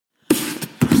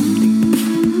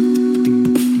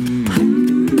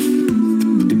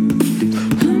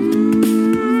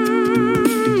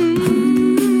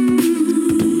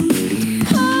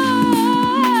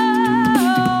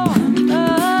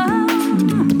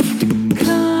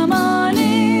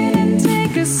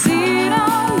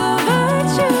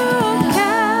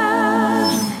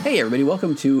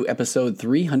welcome to episode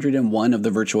 301 of The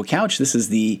Virtual Couch. This is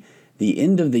the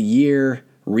end of the year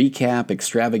recap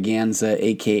extravaganza,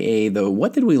 aka the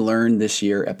What Did We Learn This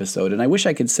Year episode. And I wish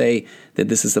I could say that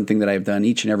this is something that I've done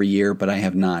each and every year, but I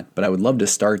have not. But I would love to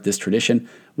start this tradition.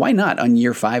 Why not, on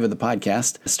year 5 of the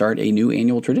podcast, start a new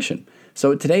annual tradition?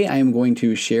 So today I am going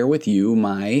to share with you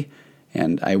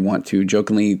and I want to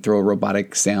jokingly throw a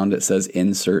robotic sound that says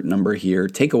insert number here,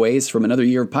 takeaways from another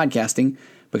year of podcasting,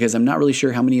 because I'm not really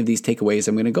sure how many of these takeaways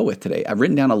I'm going to go with today. I've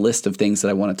written down a list of things that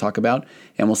I want to talk about,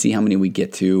 and we'll see how many we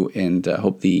get to, and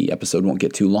hope the episode won't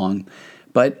get too long.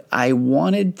 But I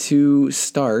wanted to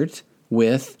start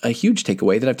with a huge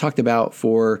takeaway that I've talked about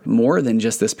for more than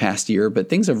just this past year, but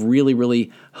things have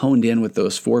really honed in with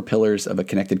those 4 pillars of a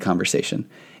connected conversation.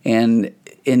 And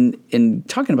in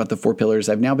talking about the 4 pillars,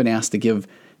 I've now been asked to give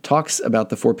talks about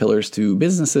the 4 pillars to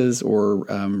businesses or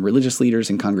religious leaders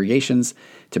and congregations,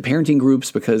 to parenting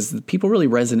groups, because people really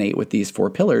resonate with these 4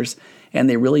 pillars and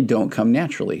they really don't come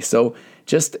naturally. So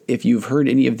just if you've heard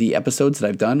any of the episodes that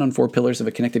I've done on 4 pillars of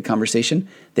a connected conversation,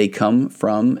 they come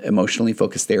from emotionally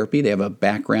focused therapy. They have a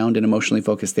background in emotionally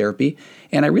focused therapy.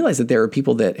 And I realize that there are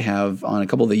people that have, on a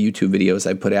couple of the YouTube videos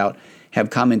I put out, have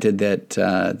commented that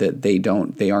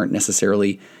they aren't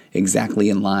necessarily exactly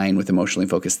in line with emotionally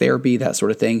focused therapy, that sort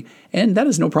of thing. And that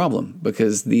is no problem,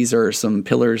 because these are some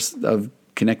pillars of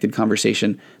connected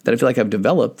conversation that I feel like I've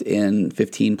developed in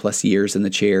 15 plus years in the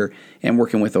chair and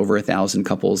working with over 1,000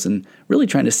 couples and really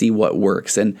trying to see what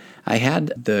works. And I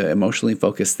had the emotionally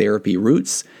focused therapy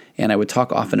roots, and I would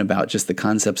talk often about just the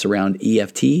concepts around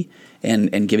EFT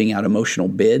and giving out emotional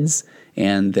bids,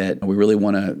 and that we really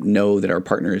want to know that our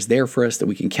partner is there for us, that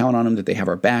we can count on them, that they have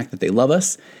our back, that they love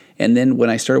us. And then when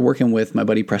I started working with my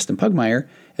buddy Preston Pugmire,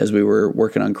 as we were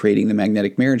working on creating the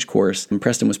Magnetic Marriage course, and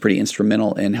Preston was pretty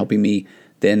instrumental in helping me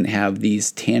then have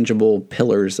these tangible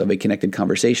pillars of a connected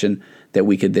conversation that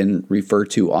we could then refer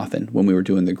to often when we were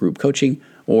doing the group coaching,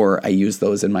 or I use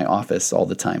those in my office all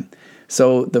the time.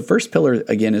 So the first pillar,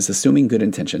 again, is assuming good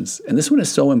intentions. And this one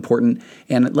is so important.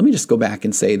 And let me just go back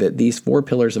and say that these 4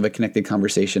 pillars of a connected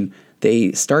conversation,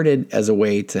 they started as a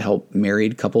way to help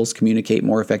married couples communicate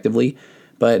more effectively.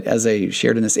 But as I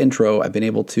shared in this intro, I've been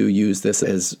able to use this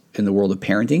as in the world of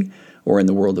parenting, or in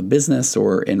the world of business,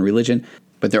 or in religion.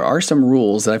 But there are some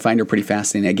rules that I find are pretty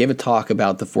fascinating. I gave a talk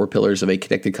about the 4 pillars of a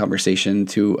connected conversation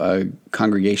to a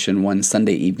congregation one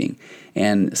Sunday evening.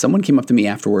 And someone came up to me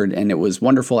afterward, and it was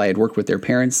wonderful. I had worked with their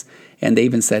parents, and they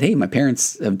even said, hey, my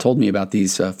parents have told me about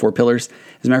these 4 pillars.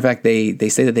 As a matter of fact, they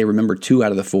say that they remember 2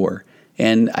 out of the 4.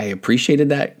 And I appreciated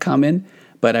that comment,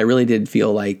 but I really did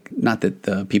feel like, not that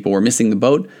the people were missing the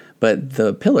boat, but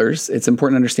the pillars, it's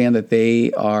important to understand that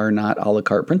they are not a la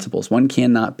carte principles. One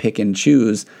cannot pick and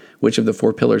choose which of the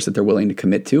 4 pillars that they're willing to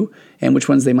commit to and which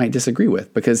ones they might disagree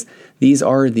with, because these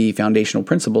are the foundational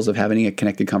principles of having a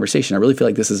connected conversation. I really feel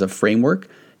like this is a framework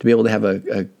to be able to have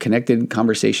a connected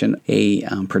conversation, a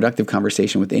productive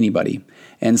conversation with anybody.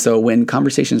 And so when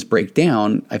conversations break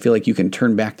down, I feel like you can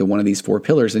turn back to one of these 4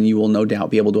 pillars, and you will no doubt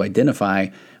be able to identify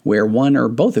where one or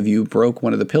both of you broke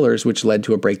one of the pillars, which led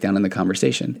to a breakdown in the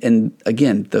conversation. And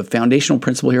again, the foundational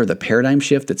principle here, the paradigm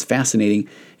shift that's fascinating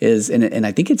is, and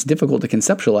I think it's difficult to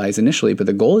conceptualize initially, but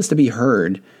the goal is to be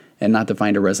heard and not to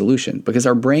find a resolution, because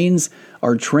our brains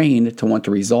are trained to want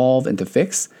to resolve and to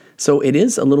fix. So it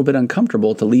is a little bit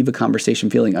uncomfortable to leave a conversation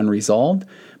feeling unresolved,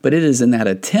 but it is in that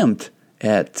attempt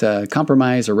at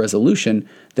compromise or resolution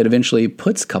that eventually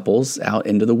puts couples out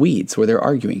into the weeds where they're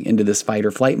arguing, into this fight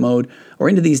or flight mode, or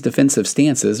into these defensive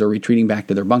stances, or retreating back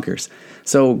to their bunkers.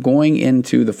 So going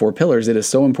into the 4 pillars, it is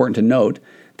so important to note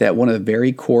that one of the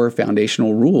very core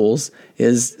foundational rules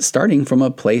is starting from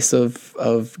a place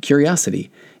of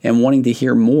curiosity and wanting to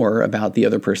hear more about the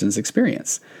other person's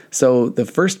experience. So the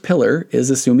first pillar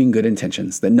is assuming good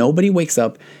intentions, that nobody wakes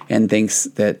up and thinks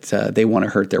that they want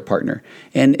to hurt their partner.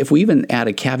 And if we even add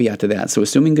a caveat to that, so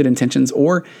assuming good intentions,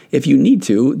 or if you need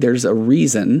to, there's a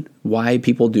reason why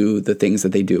people do the things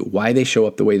that they do, why they show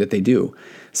up the way that they do.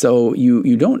 So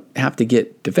you don't have to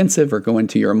get defensive or go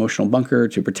into your emotional bunker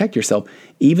to protect yourself,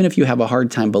 even if you have a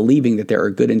hard time believing that there are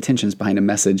good intentions behind a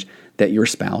message that your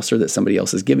spouse or that somebody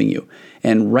else is giving you.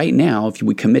 And right now, if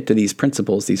we commit to these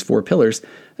principles, these 4 pillars,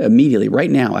 immediately,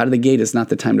 right now, out of the gate is not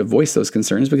the time to voice those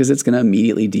concerns, because it's going to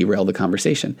immediately derail the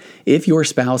conversation. If your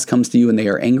spouse comes to you and they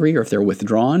are angry, or if they're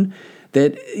withdrawn,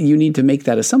 that you need to make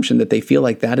that assumption that they feel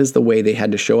like that is the way they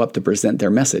had to show up to present their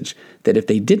message. That if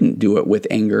they didn't do it with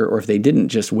anger, or if they didn't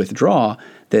just withdraw,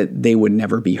 that they would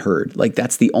never be heard. Like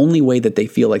that's the only way that they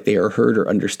feel like they are heard or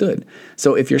understood.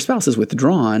 So if your spouse is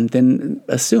withdrawn, then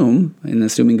assume, in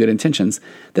assuming good intentions,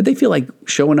 that they feel like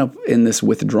showing up in this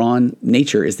withdrawn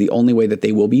nature is the only way that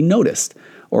they will be noticed,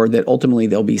 or that ultimately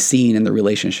they'll be seen in the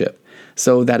relationship.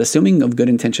 So that assuming of good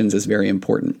intentions is very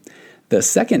important. The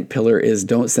second pillar is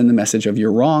don't send the message of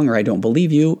you're wrong or I don't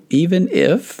believe you, even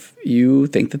if you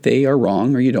think that they are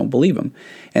wrong or you don't believe them.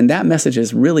 And that message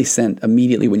is really sent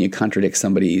immediately when you contradict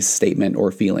somebody's statement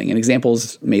or feeling. And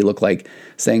examples may look like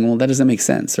saying, well, that doesn't make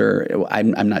sense, or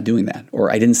I'm not doing that,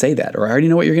 or I didn't say that, or I already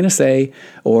know what you're going to say,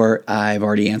 or I've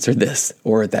already answered this,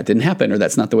 or that didn't happen, or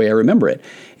that's not the way I remember it.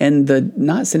 And the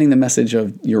not sending the message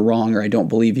of you're wrong or I don't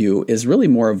believe you is really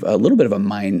more of a little bit of a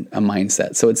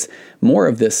mindset. So it's more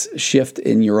of this shift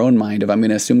in your own mind of I'm going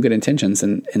to assume good intentions,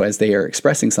 and as they are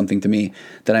expressing something to me,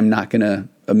 that I'm not going to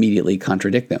immediately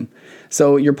contradict them.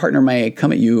 So your partner might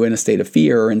come at you in a state of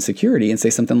fear or insecurity and say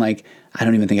something like, I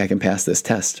don't even think I can pass this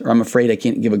test, or I'm afraid I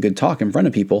can't give a good talk in front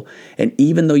of people. And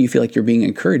even though you feel like you're being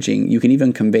encouraging, you can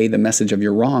even convey the message of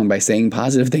you're wrong by saying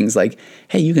positive things like,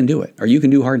 hey, you can do it, or you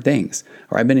can do hard things,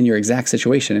 or I've been in your exact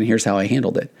situation and here's how I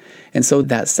handled it. And so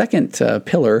that second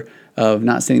pillar of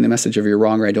not sending the message of you're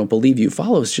wrong or I don't believe you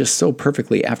follows just so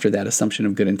perfectly after that assumption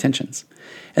of good intentions.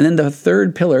 And then the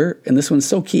third pillar, and this one's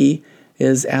so key,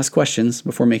 is ask questions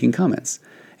before making comments.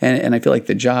 And I feel like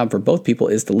the job for both people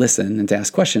is to listen and to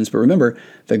ask questions. But remember,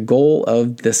 the goal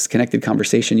of this connected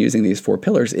conversation using these 4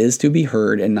 pillars is to be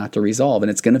heard and not to resolve.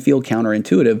 And it's going to feel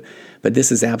counterintuitive, but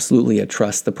this is absolutely a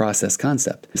trust the process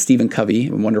concept. Stephen Covey,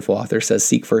 a wonderful author, says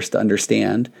seek first to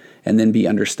understand and then be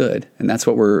understood. And that's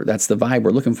the vibe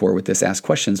we're looking for with this ask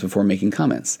questions before making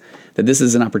comments. That this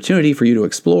is an opportunity for you to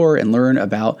explore and learn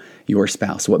about your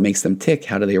spouse. What makes them tick?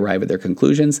 How do they arrive at their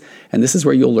conclusions? And this is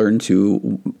where you'll learn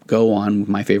to go on,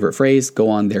 my favorite phrase, go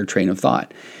on their train of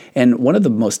thought. And one of the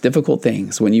most difficult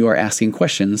things when you are asking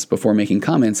questions before making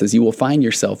comments is you will find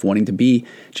yourself wanting to be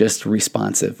just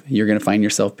responsive. You're going to find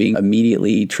yourself being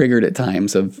immediately triggered at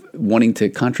times of wanting to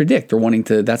contradict or wanting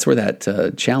to, that's where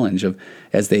that challenge of,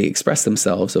 as they express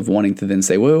themselves, of wanting to then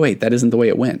say, wait, that isn't the way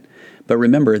it went. But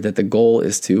remember that the goal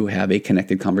is to have a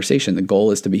connected conversation. The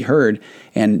goal is to be heard,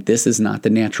 and this is not the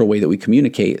natural way that we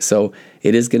communicate. So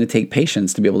it is going to take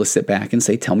patience to be able to sit back and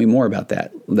say, tell me more about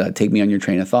that. Take me on your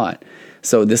train of thought.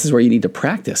 So this is where you need to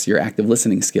practice your active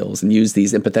listening skills and use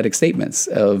these empathetic statements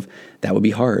of that would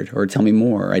be hard, or tell me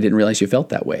more, or I didn't realize you felt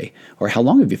that way, or how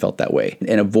long have you felt that way?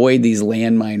 And avoid these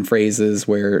landmine phrases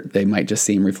where they might just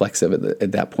seem reflexive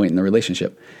at that point in the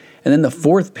relationship. And then the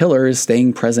fourth pillar is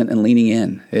staying present and leaning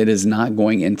in. It is not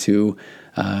going into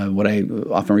what I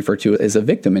often refer to as a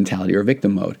victim mentality or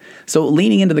victim mode. So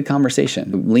leaning into the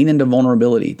conversation, lean into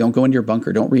vulnerability. Don't go into your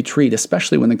bunker. Don't retreat,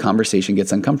 especially when the conversation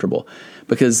gets uncomfortable.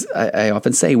 Because I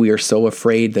often say we are so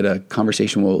afraid that a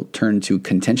conversation will turn to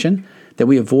contention that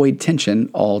we avoid tension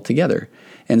altogether.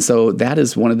 And so that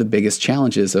is one of the biggest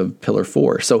challenges of pillar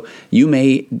 4. So you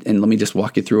may, and let me just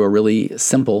walk you through a really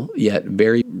simple yet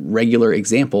very regular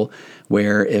example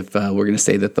where if we're going to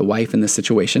say that the wife in this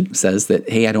situation says that,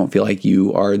 hey, I don't feel like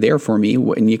you are there for me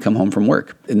when you come home from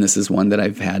work. And this is one that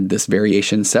I've had this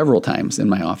variation several times in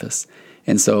my office.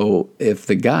 And so if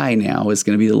the guy now is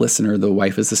going to be the listener, the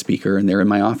wife is the speaker, and they're in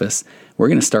my office, we're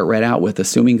going to start right out with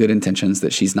assuming good intentions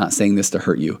that she's not saying this to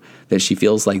hurt you, that she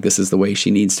feels like this is the way she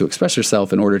needs to express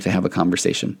herself in order to have a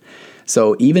conversation.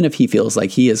 So even if he feels like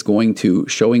he is going to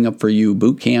showing up for you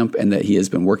boot camp and that he has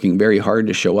been working very hard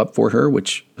to show up for her,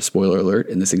 which, spoiler alert,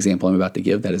 in this example I'm about to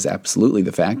give, that is absolutely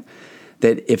the fact,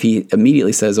 that if he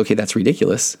immediately says, okay, that's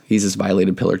ridiculous, he's just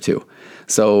violated pillar 2.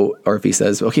 So, or if he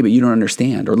says, okay, but you don't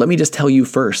understand, or let me just tell you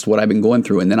first what I've been going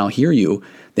through and then I'll hear you,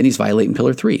 then he's violating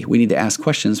pillar 3. We need to ask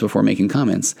questions before making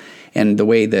comments. And the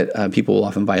way that people will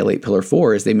often violate pillar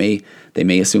 4 is they may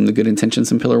assume the good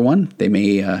intentions in pillar 1. They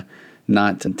may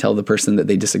not tell the person that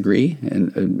they disagree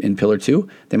in pillar 2.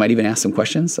 They might even ask some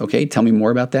questions. Okay, tell me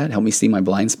more about that. Help me see my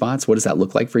blind spots. What does that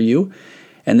look like for you?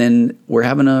 And then we're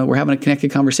having a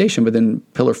connected conversation. But then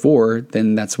pillar 4,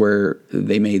 then that's where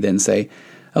they may then say,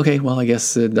 okay, well, I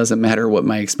guess it doesn't matter what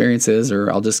my experience is,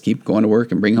 or I'll just keep going to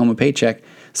work and bring home a paycheck.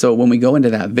 So when we go into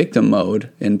that victim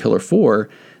mode in pillar 4,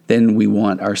 then we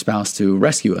want our spouse to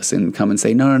rescue us and come and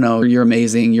say, no, you're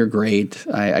amazing, you're great,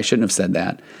 I shouldn't have said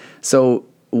that. So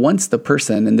once the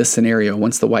person in this scenario,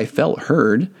 once the wife felt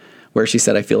heard, where she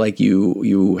said, I feel like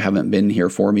you haven't been here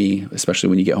for me, especially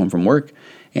when you get home from work,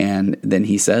 And then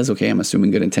he says, okay, I'm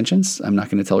assuming good intentions. I'm not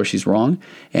going to tell her she's wrong.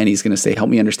 And he's going to say, help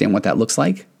me understand what that looks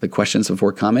like. The questions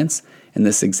before comments. In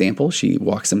this example, she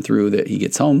walks him through that he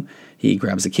gets home. He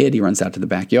grabs a kid. He runs out to the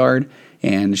backyard.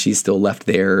 And she's still left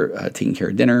there taking care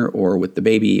of dinner or with the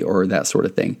baby or that sort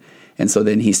of thing. And so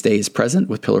then he stays present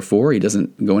with pillar 4. He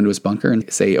doesn't go into his bunker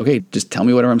and say, okay, just tell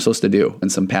me whatever I'm supposed to do in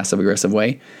some passive aggressive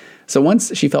way. So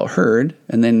once she felt heard,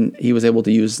 and then he was able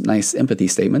to use nice empathy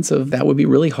statements of that would be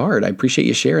really hard. I appreciate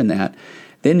you sharing that.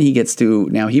 Then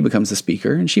now he becomes the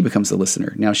speaker and she becomes the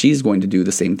listener. Now she's going to do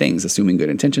the same things, assuming good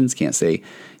intentions, can't say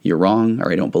you're wrong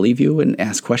or I don't believe you, and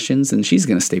ask questions, and she's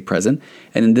going to stay present.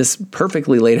 And in this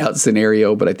perfectly laid out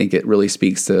scenario, but I think it really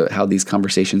speaks to how these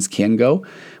conversations can go,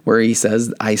 where he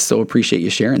says, I so appreciate you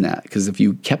sharing that, because if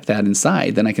you kept that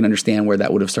inside, then I can understand where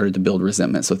that would have started to build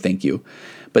resentment. So thank you.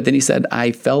 But then he said,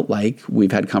 I felt like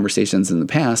we've had conversations in the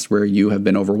past where you have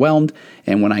been overwhelmed.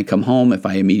 And when I come home, if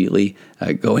I immediately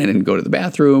go in and go to the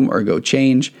bathroom or go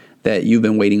change, that you've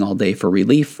been waiting all day for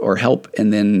relief or help,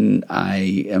 and then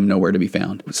I am nowhere to be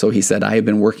found. So he said, I have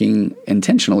been working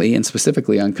intentionally and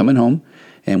specifically on coming home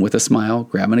and with a smile,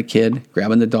 grabbing a kid,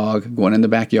 grabbing the dog, going in the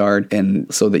backyard,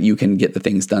 and so that you can get the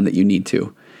things done that you need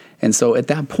to. And so at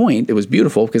that point, it was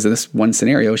beautiful because in this one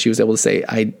scenario, she was able to say,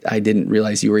 I didn't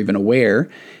realize you were even aware.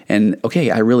 And okay,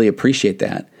 I really appreciate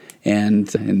that.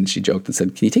 And she joked and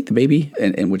said, can you take the baby?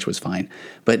 And which was fine.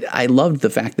 But I loved the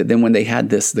fact that then when they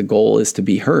had this, the goal is to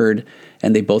be heard,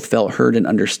 and they both felt heard and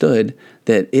understood,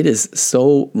 that it is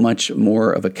so much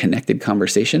more of a connected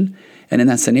conversation. And in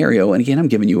that scenario, and again, I'm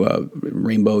giving you a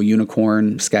rainbow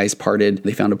unicorn, skies parted,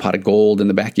 they found a pot of gold in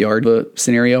the backyard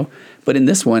scenario. But in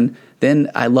this one,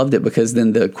 then I loved it because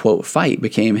then the quote fight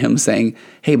became him saying,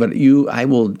 hey, but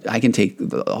I can take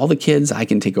all the kids, I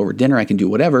can take over dinner, I can do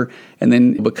whatever. And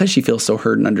then because she feels so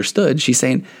heard and understood, she's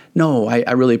saying, no,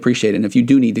 I really appreciate it. And if you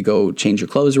do need to go change your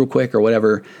clothes real quick or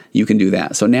whatever, you can do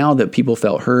that. So now that people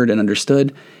felt heard and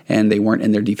understood, and they weren't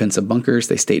in their defensive bunkers,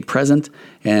 they stayed present.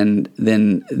 And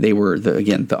then they were,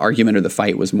 the argument or the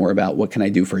fight was more about what can I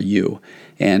do for you?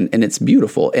 And it's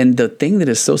beautiful. And the thing that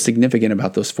is so significant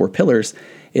about those 4 pillars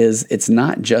is it's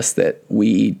not just that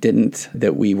we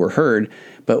were heard,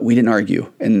 but we didn't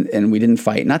argue and we didn't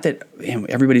fight. Not that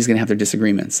everybody's going to have their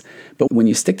disagreements, but when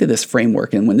you stick to this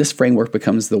framework, and when this framework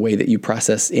becomes the way that you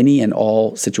process any and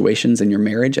all situations in your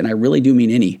marriage, and I really do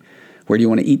mean any, where do you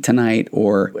want to eat tonight?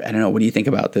 Or I don't know, what do you think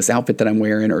about this outfit that I'm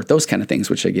wearing? Or those kind of things,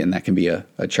 which again, that can be a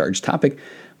charged topic.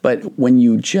 But when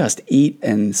you just eat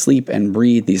and sleep and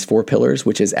breathe these 4 pillars,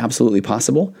 which is absolutely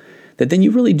possible, that then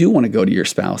you really do want to go to your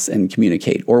spouse and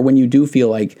communicate. Or when you do feel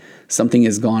like something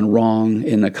has gone wrong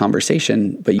in a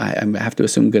conversation, but I have to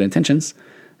assume good intentions,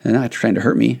 and not trying to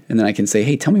hurt me, and then I can say,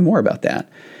 hey, tell me more about that.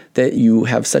 That you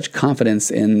have such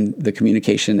confidence in the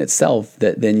communication itself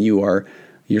that then you're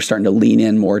starting to lean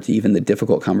in more to even the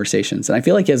difficult conversations. And I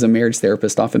feel like as a marriage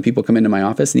therapist, often people come into my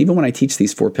office, and even when I teach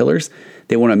these 4 pillars,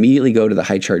 they want to immediately go to the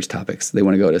high charge topics. They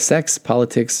want to go to sex,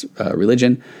 politics,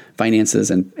 religion,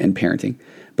 finances, and parenting.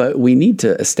 But we need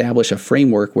to establish a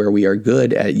framework where we are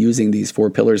good at using these 4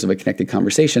 pillars of a connected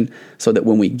conversation so that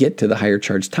when we get to the higher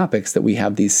charge topics, that we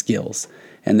have these skills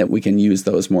and that we can use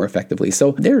those more effectively.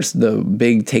 So there's the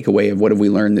big takeaway of what have we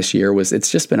learned this year was it's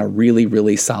just been a really,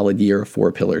 really solid year of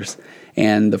 4 pillars.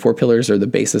 And the 4 pillars are the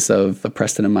basis of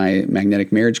Preston and my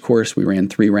magnetic marriage course. We ran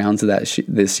 3 rounds of that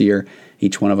this year.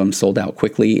 Each one of them sold out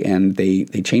quickly, and they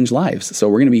changed lives. So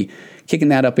we're going to be kicking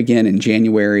that up again in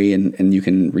January, and you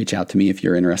can reach out to me if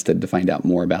you're interested to find out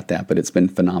more about that. But it's been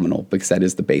phenomenal because that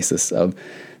is the basis of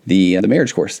the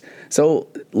marriage course. So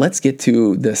let's get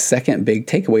to the second big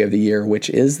takeaway of the year, which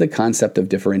is the concept of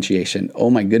differentiation. Oh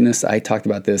my goodness, I talked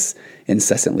about this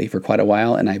incessantly for quite a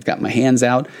while, and I've got my hands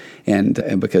out, and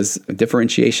because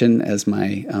differentiation, as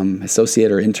my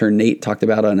associate or intern Nate talked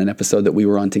about on an episode that we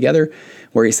were on together,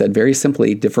 where he said very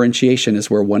simply, differentiation is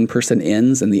where one person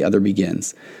ends and the other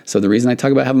begins. So the reason I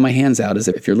talk about having my hands out is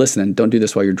if you're listening, don't do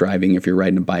this while you're driving, if you're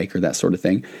riding a bike or that sort of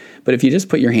thing. But if you just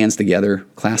put your hands together,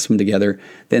 clasp them together,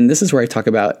 then this is where I talk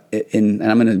about, and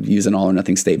I'm going to use an all or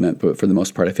nothing statement, but for the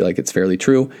most part, I feel like it's fairly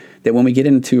true, that when we get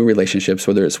into relationships,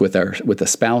 whether it's with a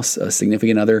spouse, a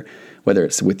significant other, whether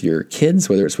it's with your kids,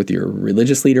 whether it's with your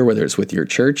religious leader, whether it's with your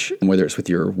church, and whether it's with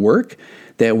your work,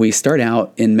 that we start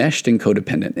out enmeshed and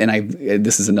codependent. And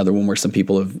this is another one where some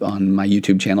people on my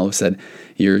YouTube channel have said,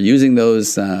 you're using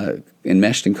those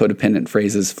enmeshed and codependent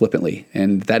phrases flippantly.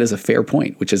 And that is a fair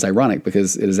point, which is ironic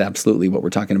because it is absolutely what we're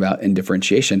talking about in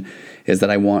differentiation, is that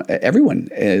everyone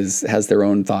has their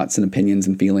own thoughts and opinions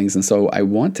and feelings. And so I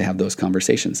want to have those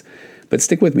conversations. But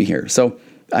stick with me here. So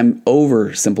I'm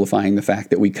oversimplifying the fact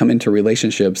that we come into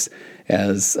relationships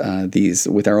as these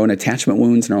with our own attachment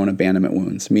wounds and our own abandonment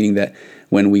wounds, meaning that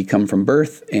when we come from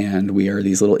birth and we are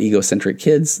these little egocentric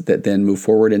kids that then move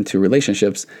forward into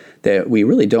relationships, that we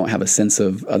really don't have a sense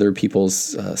of other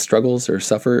people's struggles or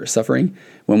suffering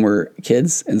when we're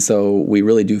kids. And so we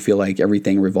really do feel like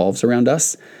everything revolves around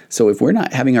us. So if we're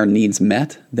not having our needs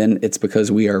met, then it's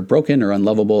because we are broken or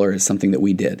unlovable or it's something that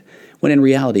we did. When in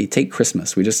reality, take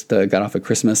Christmas. We just got off of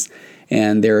Christmas,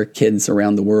 and there are kids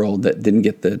around the world that didn't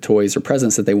get the toys or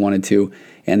presents that they wanted to,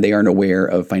 and they aren't aware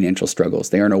of financial struggles.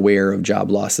 They aren't aware of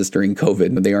job losses during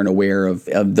COVID. They aren't aware of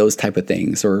those type of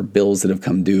things, or bills that have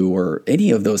come due, or any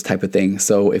of those type of things.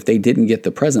 So if they didn't get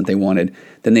the present they wanted,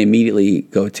 then they immediately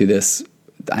go to this,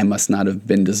 I must not have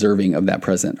been deserving of that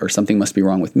present, or something must be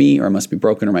wrong with me, or I must be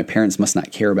broken, or my parents must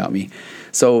not care about me.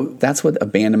 So that's what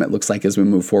abandonment looks like as we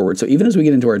move forward. So even as we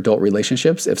get into our adult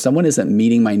relationships, if someone isn't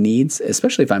meeting my needs,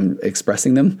 especially if I'm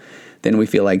expressing them, then we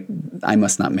feel like I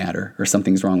must not matter or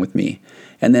something's wrong with me.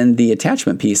 And then the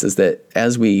attachment piece is that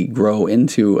as we grow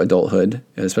into adulthood,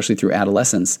 especially through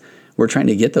adolescence, we're trying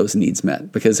to get those needs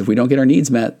met, because if we don't get our needs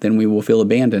met, then we will feel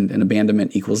abandoned, and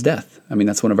abandonment equals death. I mean,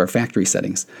 that's one of our factory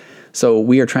settings. So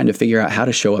we are trying to figure out how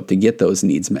to show up to get those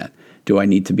needs met. Do I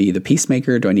need to be the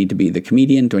peacemaker? Do I need to be the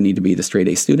comedian? Do I need to be the straight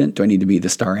A student? Do I need to be the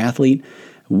star athlete?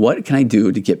 What can I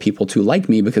do to get people to like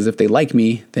me? Because if they like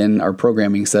me, then our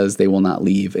programming says they will not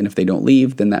leave. And if they don't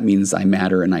leave, then that means I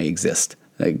matter and I exist.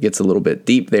 It gets a little bit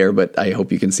deep there, but I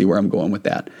hope you can see where I'm going with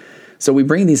that. So we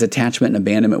bring these attachment and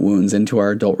abandonment wounds into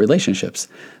our adult relationships.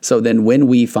 So then when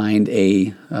we find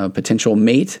a potential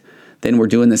mate, then we're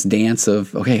doing this dance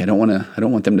of, okay, I don't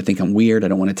want them to think I'm weird. I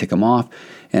don't want to tick them off.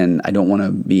 And I don't want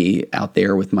to be out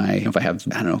there with if I have,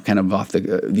 kind of off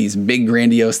these big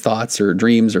grandiose thoughts or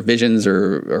dreams or visions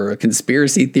or a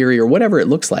conspiracy theory or whatever it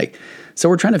looks like. So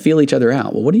we're trying to feel each other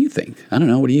out. Well, what do you think? I don't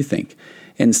know. What do you think?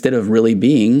 Instead of really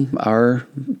being our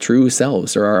true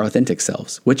selves or our authentic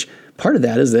selves, which part of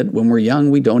that is that when we're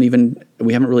young, we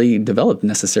haven't really developed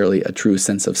necessarily a true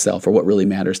sense of self or what really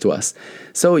matters to us.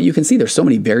 So you can see there's so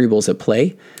many variables at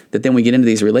play that then we get into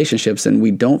these relationships and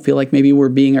we don't feel like maybe we're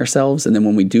being ourselves. And then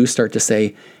when we do start to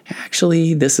say,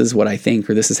 actually, this is what I think,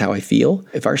 or this is how I feel,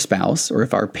 if our spouse or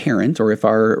if our parent or if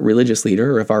our religious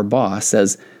leader or if our boss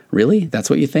says, really, that's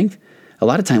what you think? A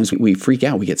lot of times we freak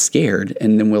out, we get scared,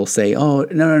 and then we'll say, oh,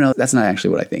 no, that's not actually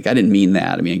what I think. I didn't mean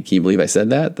that. I mean, can you believe I said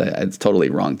that? It's totally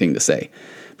the wrong thing to say.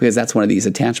 Because that's one of these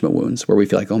attachment wounds where we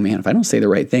feel like, oh man, if I don't say the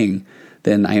right thing,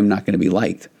 then I am not going to be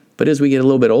liked. But as we get a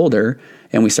little bit older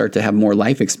and we start to have more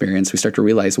life experience, we start to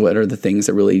realize what are the things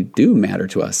that really do matter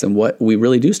to us and what we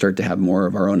really do start to have more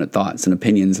of our own thoughts and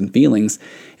opinions and feelings.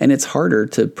 And it's harder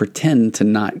to pretend to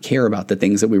not care about the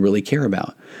things that we really care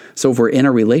about. So if we're in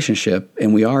a relationship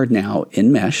and we are now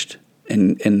enmeshed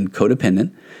and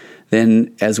codependent,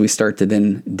 then as we start to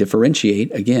then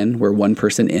differentiate, again, where one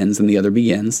person ends and the other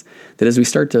begins, that as we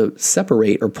start to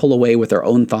separate or pull away with our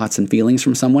own thoughts and feelings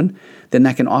from someone, then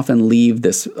that can often leave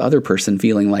this other person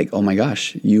feeling like, oh my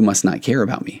gosh, you must not care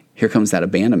about me. Here comes that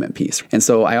abandonment piece. And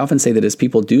so I often say that as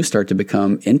people do start to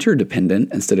become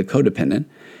interdependent instead of codependent,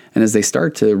 and as they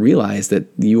start to realize that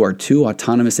you are two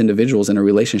autonomous individuals in a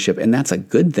relationship, and that's a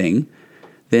good thing,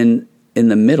 then in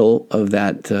the middle of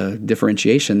that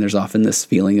differentiation, there's often this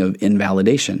feeling of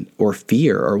invalidation or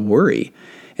fear or worry.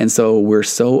 And so we're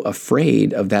so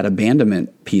afraid of that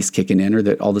abandonment piece kicking in, or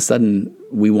that all of a sudden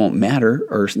we won't matter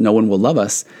or no one will love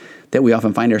us, that we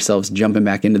often find ourselves jumping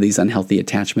back into these unhealthy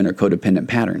attachment or codependent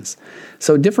patterns.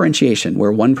 So differentiation,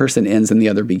 where one person ends and the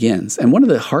other begins. And one of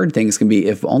the hard things can be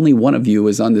if only one of you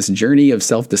is on this journey of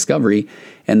self-discovery,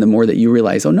 and the more that you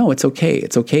realize, oh no, it's okay.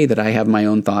 It's okay that I have my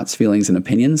own thoughts, feelings, and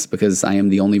opinions because I am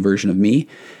the only version of me.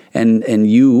 And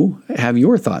you have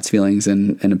your thoughts, feelings,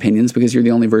 and opinions because you're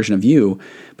the only version of you.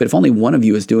 But if only one of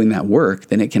you is doing that work,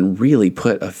 then it can really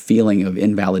put a feeling of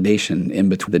invalidation in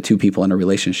between the two people in a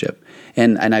relationship.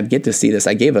 And I get to see this.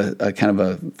 I gave a kind of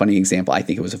a funny example. I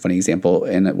think it was a funny example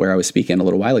where I was speaking a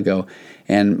little while ago.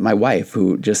 And my wife,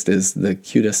 who just is the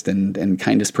cutest and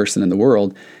kindest person in the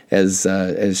world, as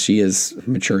she is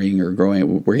maturing or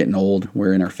growing, we're getting old.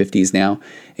 We're in our 50s now,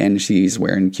 and she's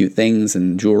wearing cute things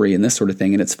and jewelry and this sort of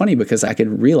thing. And it's funny because I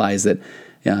could realize that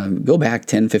go back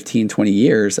 10, 15, 20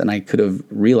 years, and I could have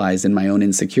realized in my own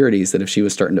insecurities that if she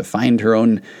was starting to find her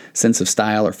own sense of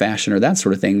style or fashion or that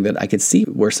sort of thing, that I could see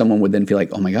where someone would then feel like,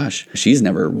 oh my gosh, she's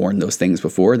never worn those things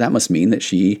before. That must mean that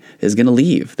she is going to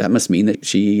leave. That must mean that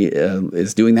she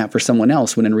is doing that for someone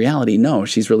else, when in reality, no,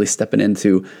 she's really stepping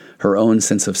into her own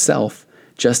sense of self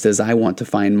just as I want to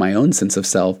find my own sense of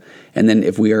self. And then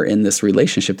if we are in this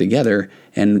relationship together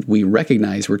and we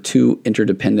recognize we're two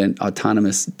interdependent,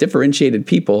 autonomous, differentiated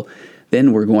people,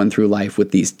 then we're going through life with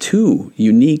these two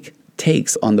unique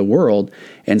takes on the world.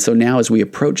 And so now as we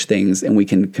approach things and we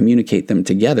can communicate them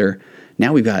together,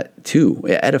 now we've got two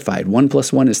edified. 1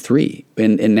 + 1 is 3.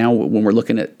 And now when we're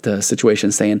looking at the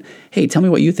situation saying, hey, tell me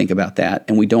what you think about that.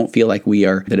 And we don't feel like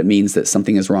that it means that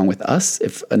something is wrong with us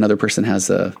if another person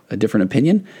has a different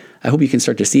opinion. I hope you can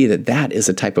start to see that is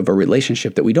a type of a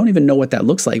relationship that we don't even know what that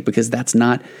looks like, because it's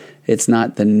not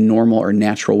the normal or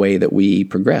natural way that we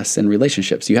progress in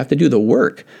relationships. You have to do the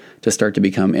work to start to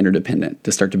become interdependent,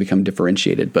 to start to become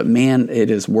differentiated. But man,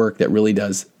 it is work that really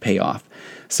does pay off.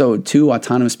 So two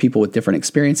autonomous people with different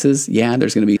experiences,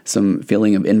 there's going to be some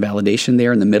feeling of invalidation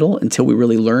there in the middle until we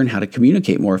really learn how to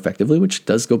communicate more effectively, which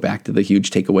does go back to the huge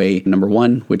takeaway number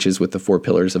 1, which is with the 4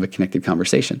 pillars of a connected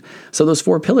conversation. So those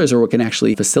 4 pillars are what can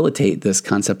actually facilitate this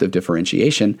concept of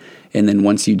differentiation. And then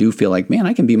once you do feel like, man,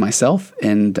 I can be myself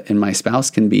and my spouse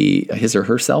can be his or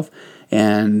herself,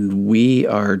 and we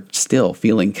are still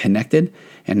feeling connected,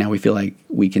 and now we feel like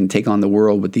we can take on the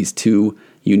world with these 2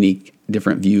 unique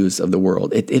different views of the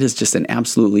world. It is just an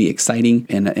absolutely exciting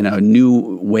and a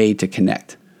new way to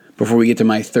connect. Before we get to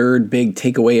my third big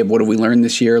takeaway of what have we learned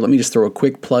this year, let me just throw a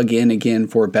quick plug in again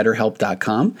for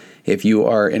BetterHelp.com. If you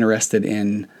are interested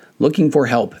in looking for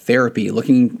help, therapy,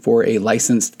 looking for a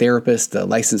licensed therapist, a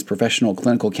licensed professional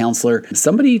clinical counselor,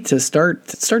 somebody to start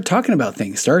talking about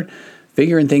things, start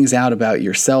figuring things out about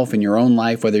yourself and your own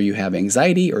life, whether you have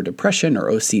anxiety or depression or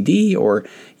OCD, or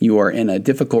you are in a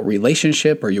difficult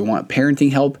relationship, or you want parenting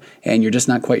help and you're just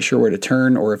not quite sure where to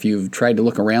turn, or if you've tried to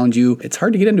look around you, it's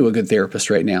hard to get into a good therapist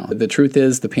right now. The truth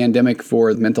is the pandemic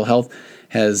for mental health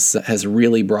has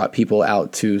really brought people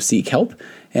out to seek help.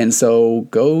 And so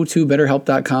go to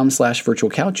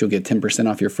betterhelp.com/virtualcouch. You'll get 10%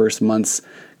 off your first month's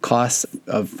costs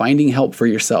of finding help for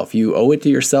yourself. You owe it to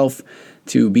yourself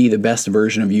to be the best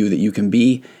version of you that you can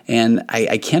be. And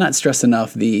I cannot stress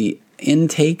enough the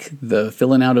intake, the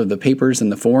filling out of the papers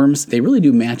and the forms. They really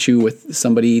do match you with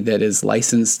somebody that is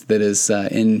licensed, that is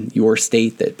in your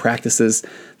state, that practices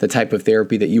the type of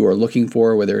therapy that you are looking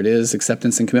for, whether it is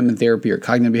acceptance and commitment therapy or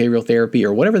cognitive behavioral therapy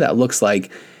or whatever that looks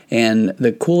like. And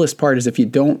the coolest part is if you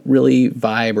don't really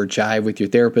vibe or jive with your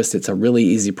therapist, it's a really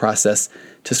easy process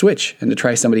to switch and to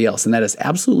try somebody else. And that is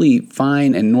absolutely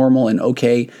fine and normal and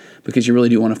okay, because you really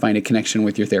do want to find a connection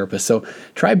with your therapist. So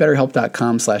try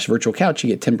betterhelp.com/virtualcouch. You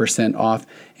get 10% off.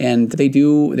 And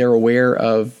they're aware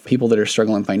of people that are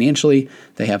struggling financially.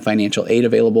 They have financial aid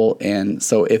available. And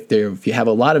so if you have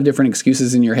a lot of different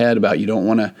excuses in your head about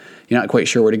you're not quite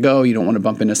sure where to go, you don't want to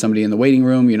bump into somebody in the waiting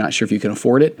room, you're not sure if you can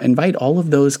afford it, invite all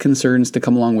of those concerns to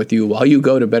come along with you while you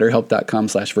go to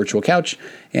betterhelp.com/virtualcouch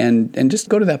and just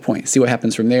go to that point. See what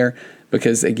happens from there.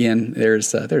 Because again,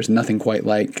 there's nothing quite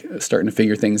like starting to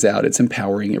figure things out. It's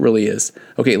empowering. It really is.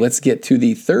 Okay, let's get to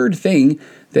the third thing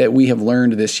that we have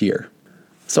learned this year.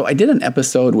 So I did an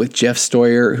episode with Jeff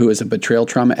Stoyer, who is a betrayal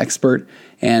trauma expert,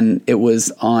 and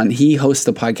he hosts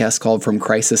a podcast called From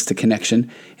Crisis to Connection,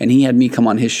 and he had me come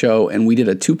on his show, and we did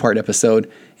a 2-part episode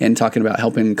and talking about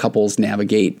helping couples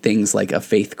navigate things like a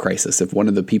faith crisis. If one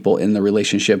of the people in the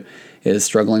relationship is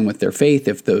struggling with their faith,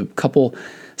 if the couple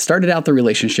started out the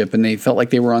relationship and they felt like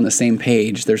they were on the same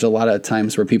page, there's a lot of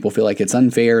times where people feel like it's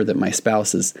unfair that my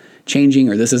spouse is changing,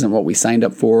 or this isn't what we signed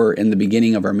up for in the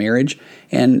beginning of our marriage.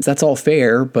 And that's all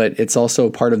fair, but it's also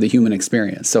part of the human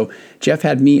experience. So Jeff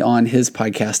had me on his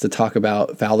podcast to talk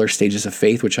about Fowler's Stages of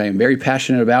Faith, which I am very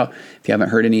passionate about. If you haven't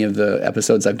heard any of the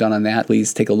episodes I've done on that,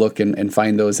 please take a look and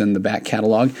find those in the back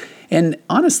catalog. And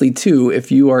honestly, too,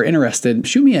 if you are interested,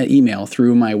 shoot me an email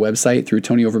through my website, through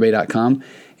tonyoverbay.com.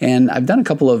 And I've done a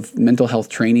couple of mental health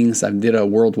trainings. I did a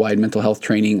worldwide mental health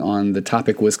training on the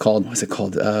topic was called,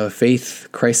 Faith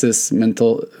Crisis,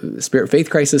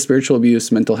 Spiritual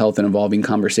Abuse, Mental Health, and Evolving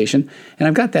Conversation. And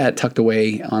I've got that tucked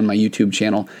away on my YouTube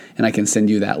channel, and I can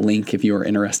send you that link if you are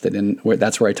interested. And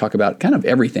that's where I talk about kind of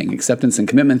everything. Acceptance and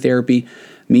commitment therapy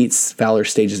meets Fowler's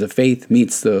Stages of Faith,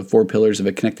 meets the 4 pillars of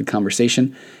a connected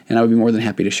conversation. And I would be more than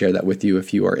happy to share that with you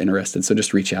if you are interested. So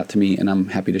just reach out to me and I'm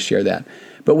happy to share that.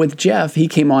 But with Jeff, he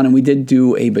came on and we did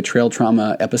do a betrayal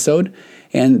trauma episode.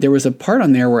 And there was a part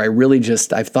on there where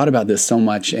I've thought about this so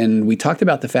much. And we talked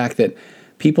about the fact that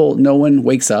no one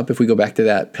wakes up, if we go back to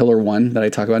that pillar 1 that I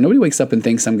talk about, nobody wakes up and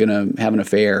thinks I'm going to have an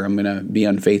affair, I'm going to be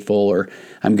unfaithful, or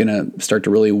I'm going to start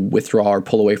to really withdraw or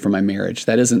pull away from my marriage.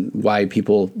 That isn't why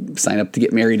people sign up to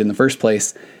get married in the first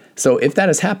place. So if that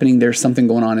is happening, there's something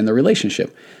going on in the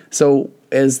relationship. So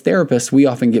as therapists, we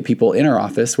often get people in our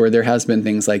office where there has been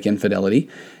things like infidelity,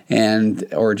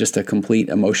 or just a complete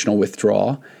emotional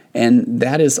withdrawal. And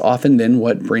that is often then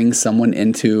what brings someone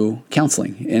into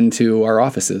counseling, into our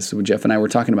offices. Jeff and I were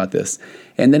talking about this.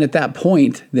 And then at that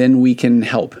point, then we can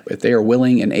help. If they are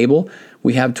willing and able,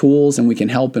 we have tools and we can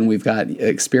help. And we've got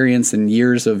experience and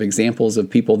years of examples of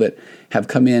people that have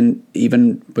come in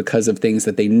even because of things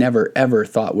that they never, ever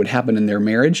thought would happen in their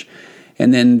marriage.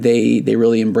 And then they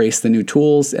really embrace the new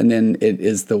tools. And then it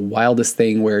is the wildest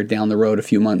thing where down the road, a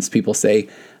few months, people say,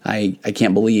 I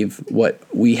can't believe what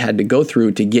we had to go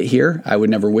through to get here. I would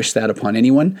never wish that upon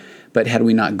anyone. But had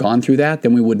we not gone through that,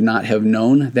 then we would not have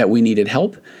known that we needed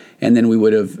help. And then we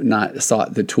would have not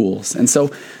sought the tools. And so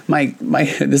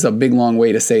this is a big, long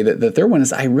way to say that the third one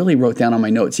is I really wrote down on my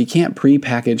notes, you can't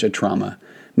pre-package a trauma,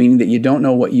 meaning that you don't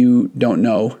know what you don't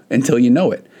know until you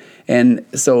know it. And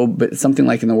so, but something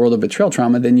like in the world of betrayal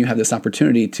trauma, then you have this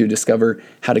opportunity to discover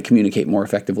how to communicate more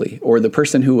effectively. Or the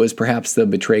person who was perhaps the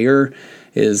betrayer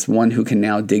is one who can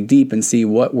now dig deep and see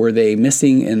what were they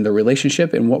missing in the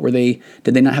relationship and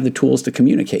did they not have the tools to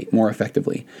communicate more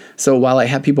effectively. So while I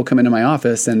have people come into my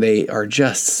office and they are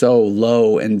just so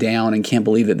low and down and can't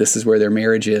believe that this is where their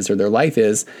marriage is or their life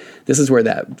is, this is where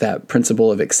that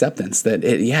principle of acceptance that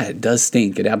it does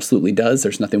stink. It absolutely does.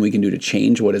 There's nothing we can do to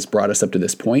change what has brought us up to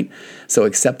this point. So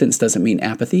acceptance doesn't mean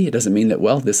apathy. It doesn't mean that,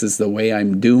 well, this is the way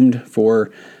I'm doomed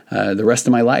for the rest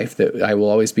of my life, that I will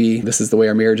always be, this is the way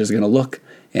our marriage is going to look,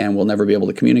 and we'll never be able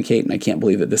to communicate, and I can't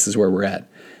believe that this is where we're at.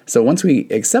 So once we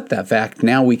accept that fact,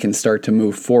 now we can start to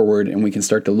move forward and we can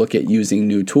start to look at using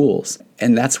new tools.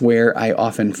 And that's where I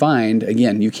often find,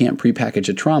 again, you can't prepackage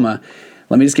a trauma.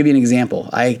 Let me just give you an example.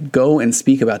 I go and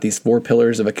speak about these 4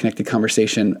 pillars of a connected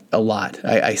conversation a lot.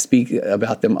 I speak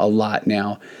about them a lot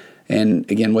now. And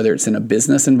again, whether it's in a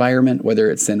business environment,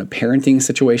 whether it's in a parenting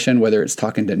situation, whether it's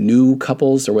talking to new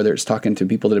couples or whether it's talking to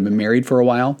people that have been married for a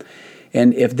while.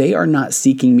 And if they are not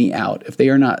seeking me out, if they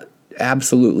are not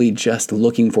absolutely just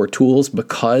looking for tools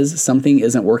because something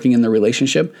isn't working in the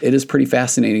relationship, it is pretty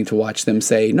fascinating to watch them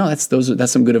say, no,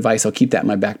 that's some good advice. I'll keep that in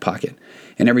my back pocket.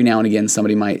 And every now and again,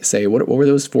 somebody might say, what were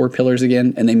those 4 pillars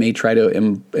again? And they may try to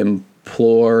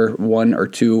implore 1 or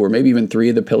 2 or maybe even 3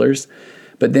 of the pillars.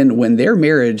 But then when their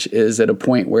marriage is at a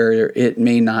point where it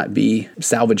may not be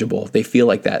salvageable, they feel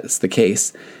like that's the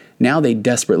case. Now they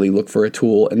desperately look for a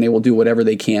tool and they will do whatever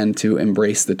they can to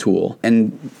embrace the tool.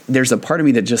 And there's a part of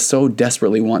me that just so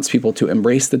desperately wants people to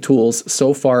embrace the tools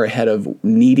so far ahead of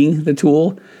needing the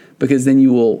tool, because then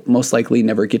you will most likely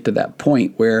never get to that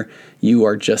point where you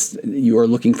are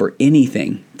looking for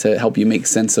anything to help you make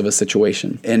sense of a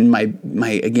situation. And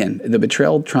again, the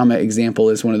betrayal trauma example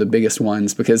is one of the biggest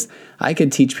ones, because I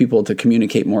could teach people to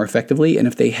communicate more effectively. And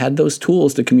if they had those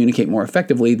tools to communicate more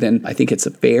effectively, then I think it's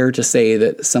fair to say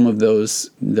that some of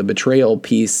the betrayal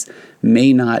piece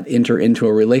may not enter into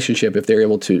a relationship if they're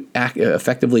able to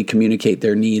effectively communicate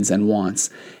their needs and wants,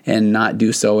 and not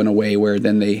do so in a way where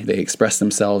then they express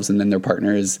themselves and then their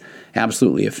partner is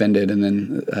absolutely offended and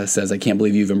then says, I can't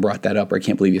believe you even brought that up, or I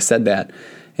can't believe you said that.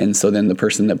 And so then the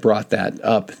person that brought that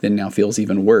up then now feels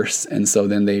even worse. And so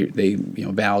then they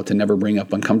vow to never bring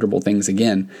up uncomfortable things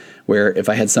again. Where if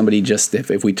I had somebody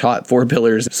if we taught 4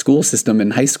 pillars school system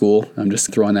in high school, I'm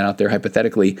just throwing that out there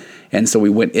hypothetically. And so we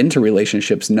went into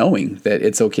relationships knowing that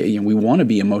it's okay. We want to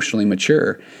be emotionally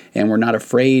mature and we're not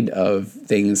afraid of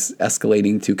things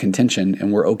escalating to contention,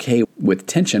 and we're okay with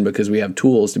tension because we have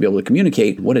tools to be able to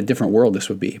communicate. What a different world this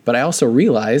would be. But I also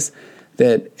realize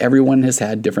that everyone has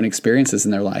had different experiences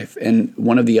in their life. And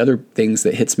one of the other things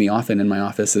that hits me often in my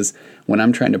office is when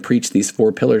I'm trying to preach these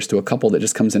 4 pillars to a couple that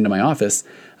just comes into my office,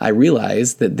 I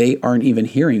realize that they aren't even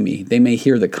hearing me. They may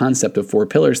hear the concept of 4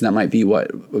 pillars, and that might be what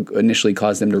initially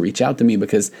caused them to reach out to me,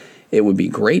 because it would be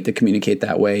great to communicate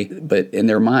that way. But in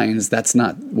their minds, that's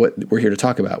not what we're here to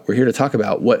talk about. We're here to talk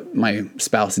about what my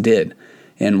spouse did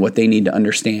and what they need to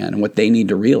understand and what they need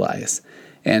to realize.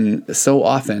 And so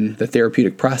often the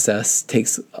therapeutic process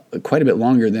takes quite a bit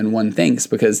longer than one thinks,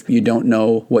 because you don't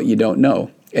know what you don't know.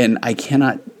 And I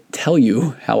cannot tell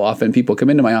you how often people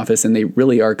come into my office and they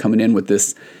really are coming in with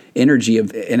this energy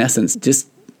of, in essence, just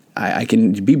I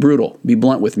can be brutal, be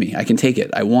blunt with me. I can take it.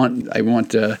 I want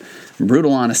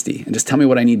brutal honesty, and just tell me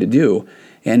what I need to do.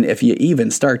 And if you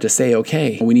even start to say,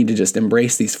 okay, we need to just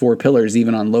embrace these 4 pillars,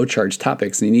 even on low charge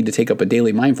topics, and you need to take up a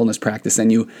daily mindfulness practice,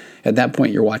 and at that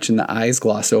point, you're watching the eyes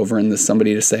gloss over and there's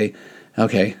somebody to say,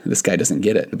 okay, this guy doesn't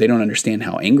get it. They don't understand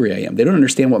how angry I am. They don't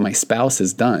understand what my spouse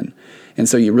has done. And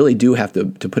so you really do have to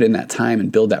put in that time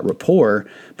and build that rapport,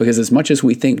 because as much as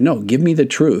we think, no, give me the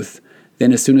truth,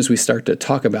 then as soon as we start to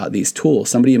talk about these tools,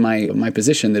 somebody in my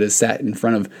position that has sat in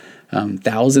front of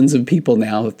thousands of people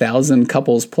now, 1,000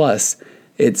 couples plus,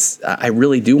 I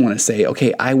really do want to say,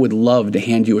 okay, I would love to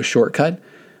hand you a shortcut,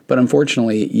 but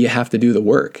unfortunately, you have to do the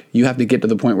work. You have to get to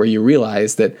the point where you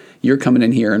realize that you're coming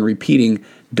in here and repeating,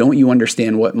 don't you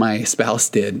understand what my spouse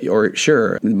did? Or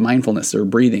sure, mindfulness or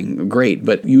breathing, great,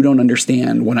 but you don't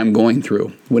understand what I'm going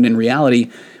through. When in reality,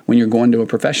 when you're going to a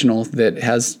professional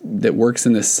that works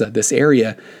in this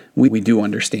area, we do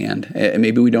understand.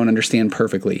 Maybe we don't understand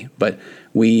perfectly, but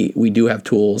we do have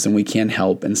tools and we can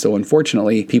help. And so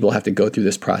unfortunately, people have to go through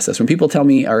this process. When people tell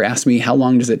me or ask me, how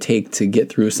long does it take to get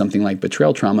through something like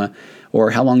betrayal trauma,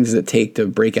 or how long does it take to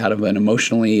break out of an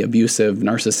emotionally abusive,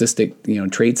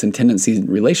 narcissistic, traits and tendencies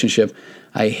relationship,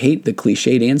 I hate the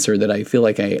cliched answer that I feel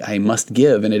like I must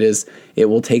give, and it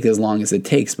will take as long as it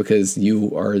takes because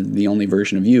you are the only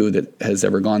version of you that has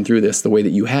ever gone through this the way that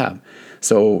you have.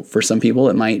 So for some people,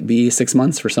 it might be 6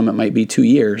 months. For some, it might be 2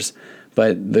 years.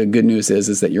 But the good news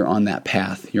is that you're on that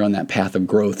path. You're on that path of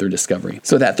growth or discovery.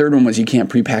 So that third one was you can't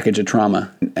prepackage a trauma.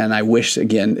 And I wish,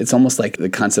 again, it's almost like the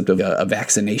concept of a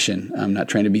vaccination. I'm not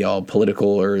trying to be all political,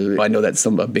 or I know that's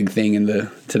a big thing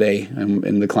today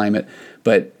in the climate.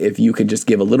 But if you could just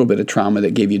give a little bit of trauma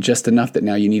that gave you just enough that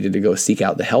now you needed to go seek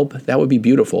out the help, that would be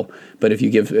beautiful. But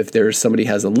if there's somebody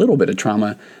has a little bit of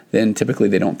trauma, then typically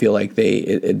they don't feel like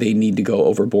they need to go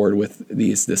overboard with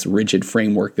this rigid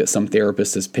framework that some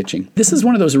therapist is pitching. This is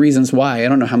one of those reasons why I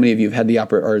don't know how many of you have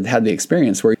had the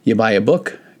experience where you buy a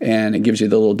book and it gives you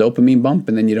the little dopamine bump,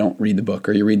 and then you don't read the book,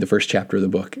 or you read the first chapter of the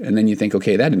book, and then you think,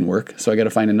 okay, that didn't work, so I got to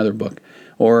find another book.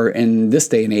 Or in this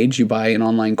day and age, you buy an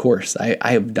online course. I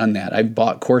have done that. I've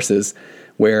bought courses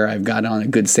where I've got on a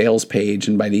good sales page,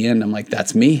 and by the end, I'm like,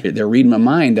 that's me. They're reading my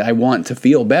mind. I want to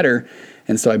feel better.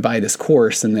 And so I buy this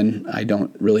course, and then I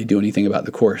don't really do anything about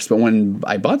the course. But when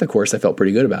I bought the course, I felt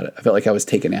pretty good about it. I felt like I was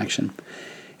taking action.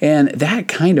 And that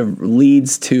kind of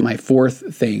leads to my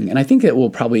fourth thing. And I think it will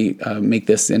probably make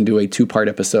this into a 2-part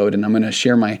episode. And I'm going to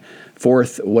share my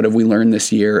fourth, what have we learned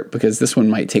this year? Because this one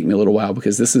might take me a little while,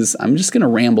 because I'm just going to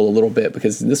ramble a little bit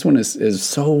because this one is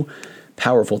so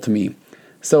powerful to me.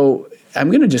 So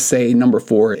I'm going to just say number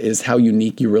 4 is how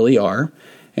unique you really are.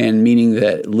 And meaning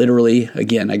that literally,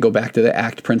 again, I go back to the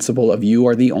ACT principle of you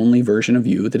are the only version of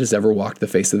you that has ever walked the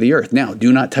face of the earth. Now,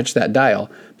 do not touch that dial,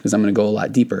 because I'm going to go a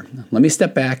lot deeper. Let me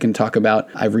step back and talk about,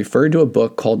 I've referred to a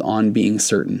book called On Being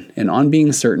Certain. And On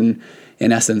Being Certain,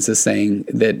 in essence, is saying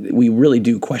that we really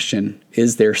do question,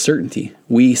 is there certainty?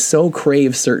 We so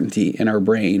crave certainty in our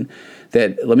brain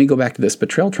that, let me go back to this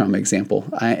betrayal trauma example.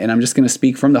 And I'm just going to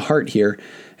speak from the heart here.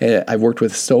 I've worked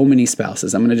with so many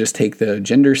spouses. I'm going to just take the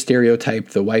gender stereotype.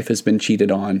 The wife has been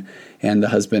cheated on, and the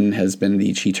husband has been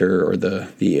the cheater or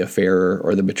the affairer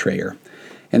or the betrayer.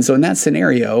 And so in that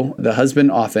scenario, the husband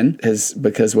often has,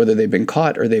 because whether they've been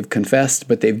caught or they've confessed,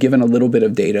 but they've given a little bit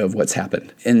of data of what's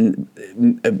happened. And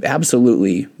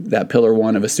absolutely, that pillar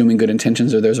 1 of assuming good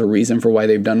intentions, or there's a reason for why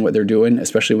they've done what they're doing,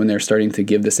 especially when they're starting to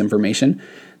give this information.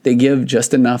 They give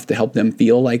just enough to help them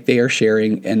feel like they are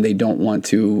sharing, and they don't want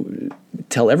to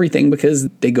tell everything because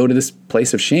they go to this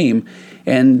place of shame.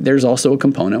 And there's also a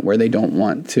component where they don't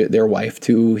want their wife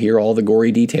to hear all the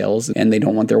gory details, and they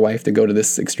don't want their wife to go to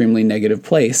this extremely negative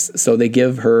place. So they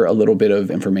give her a little bit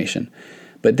of information.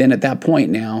 But then at that point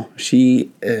now,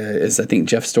 she is, I think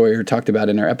Jeff Stoyer talked about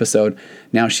in our episode,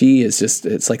 now she is just,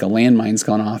 it's like a landmine's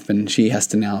gone off, and she's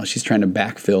trying to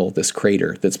backfill this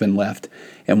crater that's been left,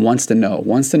 and wants to know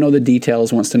the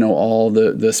details, wants to know all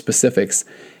the specifics.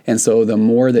 And so the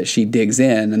more that she digs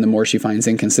in and the more she finds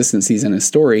inconsistencies in his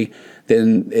story,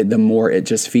 then the more it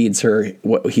just feeds her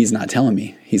what he's not telling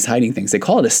me. He's hiding things. They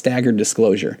call it a staggered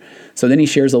disclosure. So then he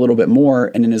shares a little bit more,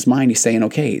 and in his mind he's saying,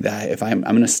 okay, if I'm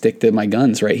going to stick to my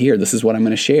guns right here. This is what I'm going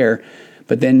to share.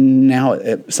 But then now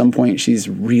at some point she's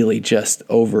really just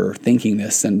overthinking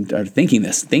this and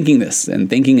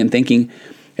thinking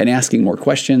and asking more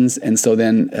questions. And so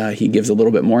then he gives a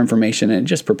little bit more information, and it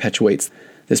just perpetuates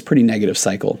this pretty negative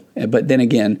cycle. But then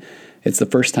again, it's the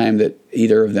first time that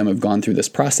either of them have gone through this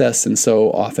process, and so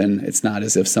often it's not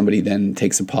as if somebody then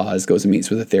takes a pause, goes and meets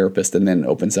with a therapist, and then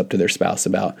opens up to their spouse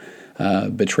about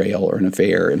betrayal or an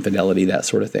affair, infidelity, that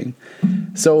sort of thing.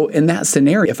 So in that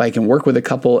scenario, if I can work with a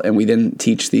couple and we then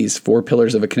teach these 4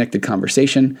 pillars of a connected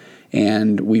conversation,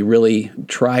 and we really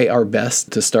try our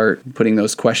best to start putting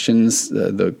those questions,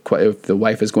 if the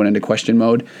wife is going into question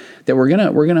mode, that we're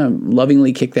gonna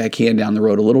lovingly kick that can down the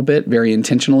road a little bit, very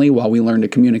intentionally, while we learn to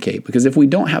communicate. Because if we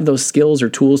don't have those skills or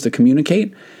tools to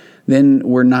communicate, then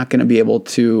we're not going to be able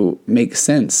to make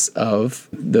sense of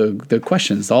the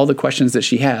questions. All the questions that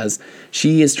she has,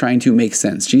 she is trying to make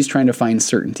sense. She's trying to find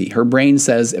certainty. Her brain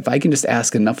says, if I can just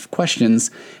ask enough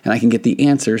questions and I can get the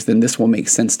answers, then this will make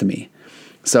sense to me.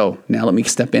 So now let me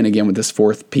step in again with this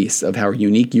fourth piece of how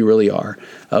unique you really are,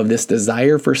 of this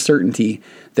desire for certainty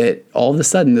that all of a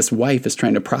sudden this wife is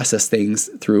trying to process things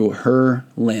through her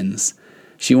lens.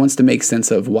 She wants to make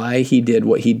sense of why he did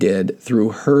what he did through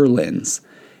her lens.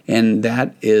 And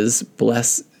that is,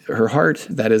 bless her heart,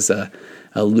 that is a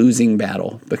losing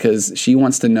battle, because she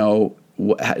wants to know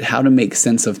how to make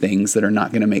sense of things that are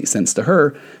not going to make sense to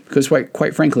her, because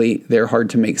quite frankly, they're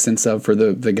hard to make sense of for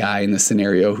the guy in the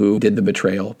scenario who did the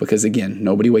betrayal. Because again,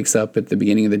 nobody wakes up at the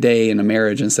beginning of the day in a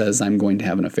marriage and says, I'm going to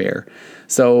have an affair.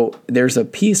 So there's a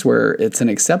piece where it's an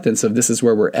acceptance of this is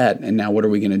where we're at, and now what are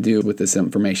we going to do with this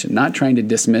information? Not trying to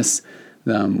dismiss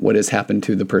what has happened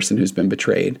to the person who's been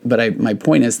betrayed. But my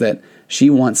point is that she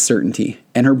wants certainty.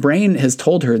 And her brain has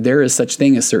told her there is such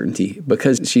thing as certainty,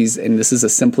 because and this is a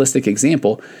simplistic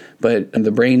example, but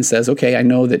the brain says, okay, I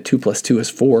know that 2 + 2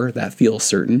 is 4. That feels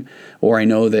certain. Or I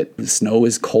know that the snow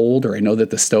is cold, or I know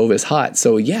that the stove is hot.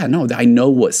 So yeah, no, I know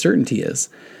what certainty is.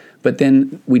 But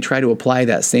then we try to apply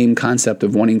that same concept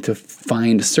of wanting to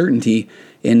find certainty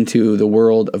into the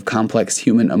world of complex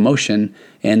human emotion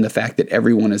and the fact that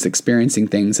everyone is experiencing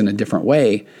things in a different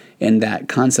way, and that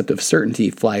concept of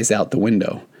certainty flies out the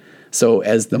window. So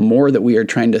as the more that we are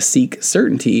trying to seek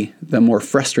certainty, the more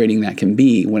frustrating that can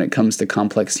be when it comes to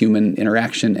complex human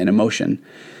interaction and emotion.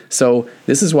 So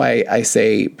this is why I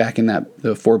say back in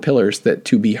the 4 pillars that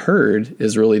to be heard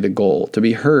is really the goal. To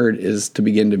be heard is to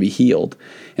begin to be healed.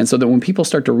 And so that when people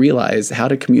start to realize how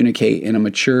to communicate in a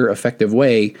mature, effective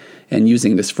way, and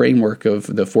using this framework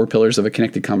of the 4 pillars of a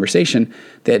connected conversation,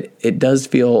 that it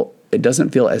doesn't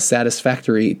feel as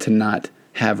satisfactory to not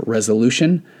have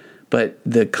resolution. But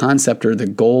the concept or the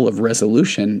goal of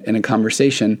resolution in a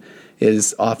conversation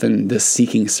is often this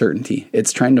seeking certainty.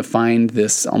 It's trying to find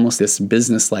this almost this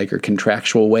business-like or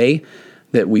contractual way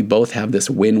that we both have this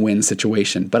win-win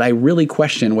situation. But I really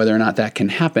question whether or not that can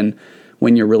happen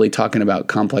when you're really talking about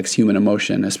complex human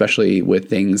emotion, especially with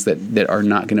things that are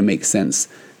not going to make sense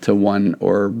to one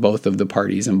or both of the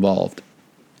parties involved.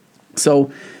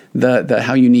 So the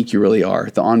how unique you really are,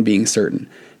 the on being certain.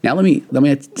 Now let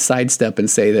me sidestep and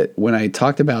say that when I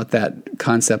talked about that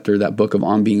concept or that book of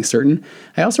On Being Certain,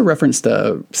 I also referenced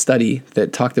a study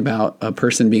that talked about a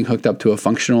person being hooked up to a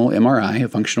functional MRI, a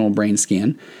functional brain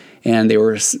scan, and they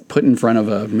were put in front of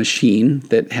a machine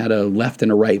that had a left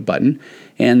and a right button,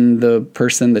 and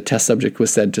the test subject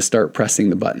was said to start pressing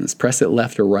the buttons, press it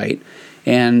left or right.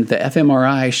 And the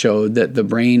fMRI showed that the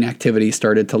brain activity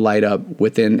started to light up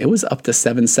it was up to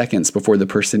 7 seconds before the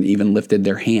person even lifted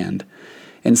their hand.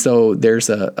 And so there's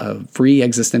a free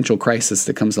existential crisis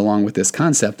that comes along with this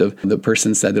concept of the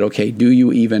person said that, okay,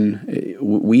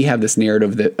 we have this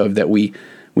narrative that we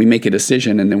make a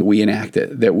decision and then we enact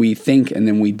it, that we think and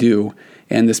then we do.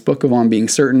 And this book of On Being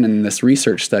Certain and this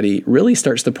research study really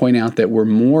starts to point out that we're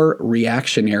more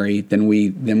reactionary than we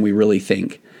really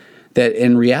think. That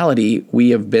in reality,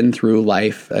 we have been through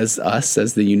life as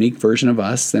the unique version of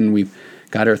us, and we've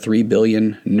got our 3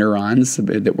 billion neurons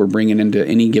that we're bringing into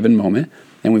any given moment.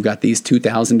 And we've got these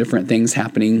 2,000 different things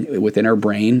happening within our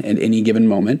brain at any given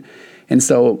moment. And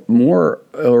so more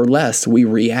or less, we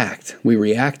react. We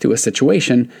react to a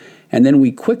situation, and then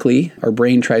our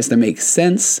brain tries to make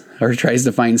sense or tries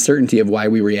to find certainty of why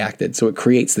we reacted. So it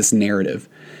creates this narrative.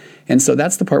 And so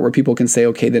that's the part where people can say,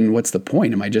 okay, then what's the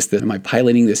point? Am I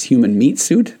piloting this human meat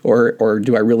suit, or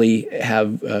do I really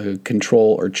have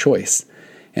control or choice?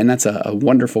 And that's a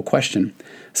wonderful question.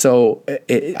 So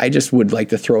I just would like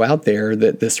to throw out there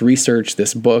that this research,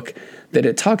 this book, that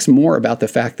it talks more about the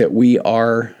fact that we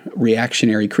are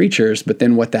reactionary creatures, but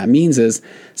then what that means is,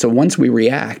 so once we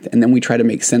react and then we try to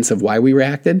make sense of why we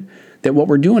reacted, that what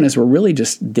we're doing is we're really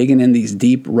just digging in these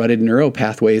deep rutted neural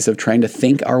pathways of trying to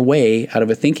think our way out of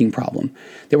a thinking problem,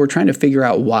 that we're trying to figure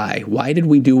out why. Why did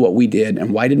we do what we did,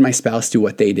 and why did my spouse do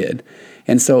what they did?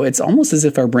 And so it's almost as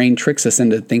if our brain tricks us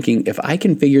into thinking, if I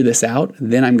can figure this out,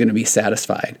 then I'm going to be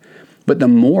satisfied. But the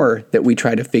more that we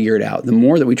try to figure it out, the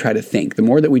more that we try to think, the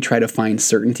more that we try to find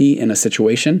certainty in a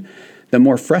situation, the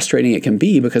more frustrating it can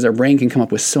be, because our brain can come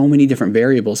up with so many different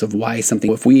variables of why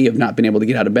something, if we have not been able to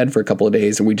get out of bed for a couple of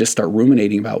days and we just start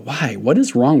ruminating about why, what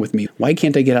is wrong with me? Why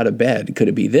can't I get out of bed? Could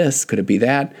it be this? Could it be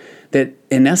that? That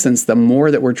in essence, the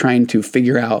more that we're trying to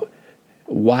figure out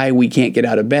why we can't get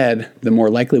out of bed, the more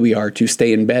likely we are to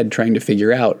stay in bed trying to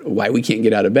figure out why we can't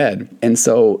get out of bed. And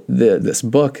so this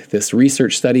book, this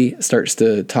research study starts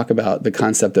to talk about the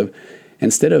concept of,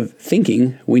 instead of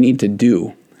thinking, we need to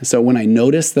do. So when I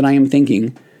notice that I am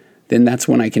thinking, then that's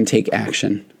when I can take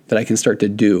action, that I can start to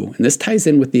do. And this ties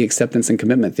in with the acceptance and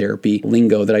commitment therapy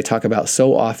lingo that I talk about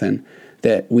so often,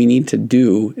 that we need to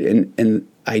do, and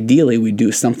ideally we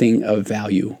do something of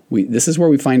value. This is where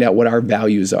we find out what our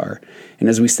values are. And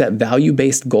as we set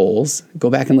value-based goals, go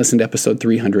back and listen to episode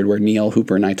 300 where Neil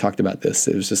Hooper and I talked about this.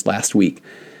 It was just last week.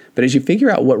 But as you figure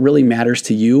out what really matters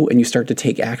to you and you start to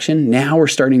take action, now we're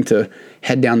starting to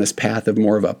head down this path of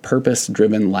more of a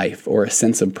purpose-driven life or a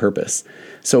sense of purpose.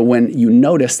 So when you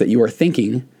notice that you are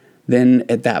thinking, then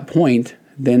at that point,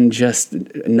 then just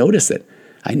notice it.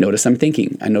 I notice I'm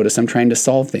thinking. I notice I'm trying to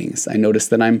solve things. I notice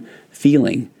that I'm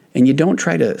feeling. And you don't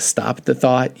try to stop the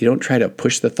thought. You don't try to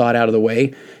push the thought out of the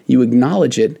way. You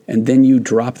acknowledge it, and then you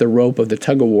drop the rope of the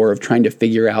tug-of-war of trying to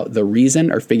figure out the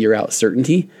reason or figure out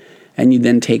certainty. And you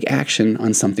then take action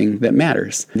on something that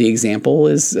matters. The example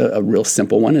is a real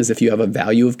simple one, is if you have a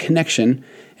value of connection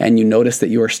and you notice that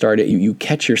you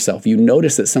catch yourself, you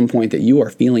notice at some point that you are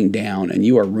feeling down and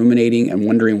you are ruminating and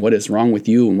wondering what is wrong with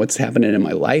you and what's happening in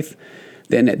my life,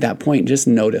 then at that point, just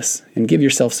notice and give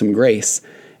yourself some grace.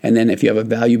 And then if you have a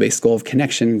value-based goal of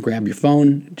connection, grab your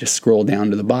phone, just scroll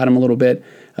down to the bottom a little bit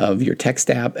of your text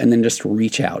app, and then just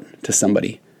reach out to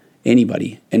somebody.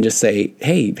 Anybody, and just say,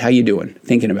 hey, how you doing?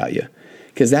 Thinking about you.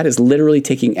 Because that is literally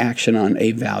taking action on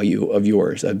a value of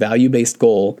yours, a value-based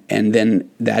goal, and then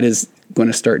that is going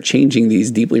to start changing these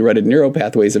deeply rooted neural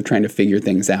pathways of trying to figure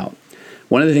things out.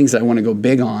 One of the things that I want to go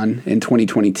big on in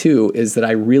 2022 is that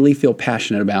I really feel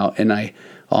passionate about, and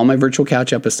all my virtual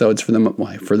couch episodes, for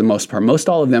the most part, most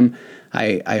all of them,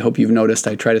 I hope you've noticed,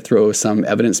 I try to throw some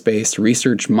evidence-based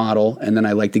research model, and then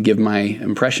I like to give my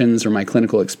impressions or my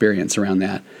clinical experience around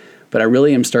that. But I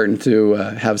really am starting to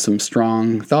have some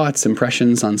strong thoughts,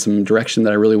 impressions on some direction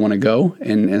that I really want to go,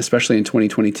 and especially in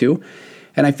 2022.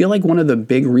 And I feel like one of the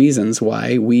big reasons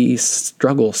why we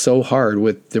struggle so hard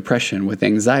with depression, with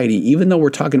anxiety, even though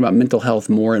we're talking about mental health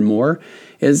more and more,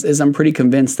 is I'm pretty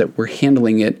convinced that we're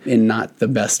handling it in not the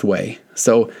best way.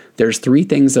 So there's 3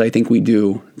 things that I think we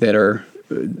do that are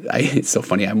it's so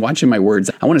funny. I'm watching my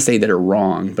words. I want to say that are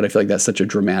wrong, but I feel like that's such a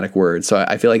dramatic word. So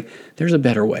I feel like there's a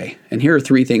better way. And here are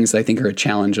 3 things that I think are a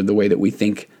challenge of the way that we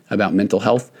think about mental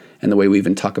health and the way we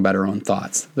even talk about our own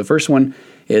thoughts. The first one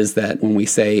is that when we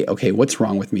say, okay, what's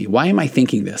wrong with me? Why am I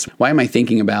thinking this? Why am I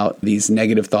thinking about these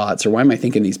negative thoughts? Or why am I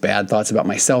thinking these bad thoughts about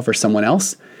myself or someone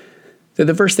else? So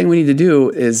the first thing we need to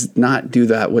do is not do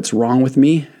that, what's wrong with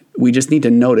me? We just need to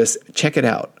notice, check it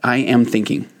out. I am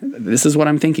thinking. This is what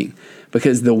I'm thinking.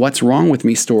 Because the what's wrong with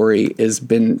me story has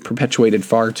been perpetuated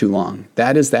far too long.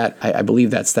 I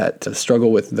believe that's that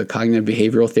struggle with the cognitive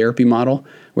behavioral therapy model,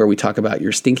 where we talk about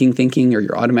your stinking thinking or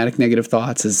your automatic negative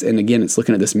thoughts. And again, it's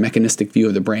looking at this mechanistic view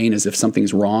of the brain as if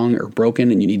something's wrong or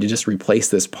broken and you need to just replace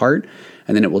this part,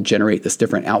 and then it will generate this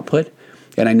different output.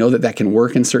 And I know that can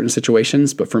work in certain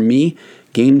situations, but for me,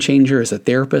 game changer as a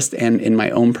therapist and in my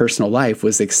own personal life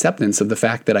was acceptance of the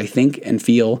fact that I think and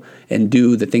feel and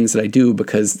do the things that I do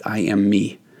because I am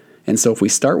me. And so if we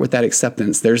start with that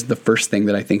acceptance, there's the first thing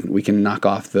that I think we can knock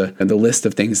off the list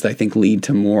of things that I think lead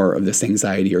to more of this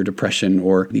anxiety or depression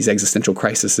or these existential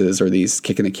crises or these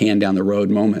kicking the can down the road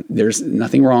moment. There's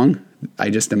nothing wrong. I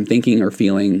just am thinking or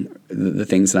feeling the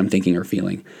things that I'm thinking or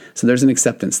feeling. So there's an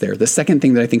acceptance there. The second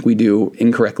thing that I think we do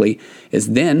incorrectly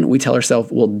is then we tell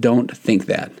ourselves, well, don't think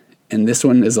that. And this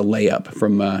one is a layup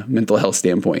from a mental health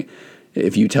standpoint.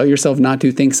 If you tell yourself not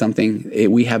to think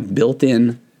something, we have built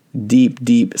in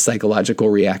deep psychological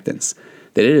reactance.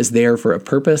 That it is there for a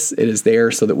purpose. It is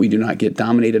there so that we do not get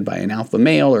dominated by an alpha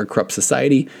male or a corrupt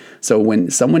society. So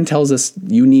when someone tells us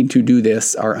you need to do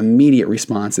this, our immediate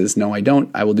response is, no, I don't.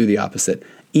 I will do the opposite.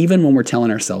 Even when we're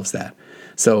telling ourselves that.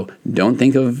 So don't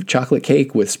think of chocolate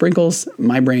cake with sprinkles.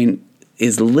 My brain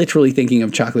is literally thinking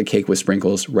of chocolate cake with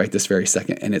sprinkles right this very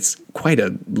second. And it's quite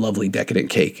a lovely decadent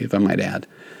cake, if I might add.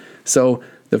 So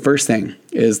the first thing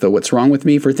is what's wrong with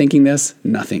me for thinking this?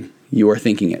 Nothing. You are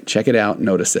thinking it. Check it out.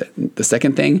 Notice it. The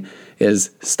second thing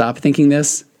is stop thinking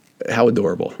this. How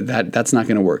adorable. That's not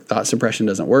going to work. Thought suppression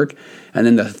doesn't work. And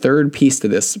then the third piece to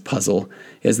this puzzle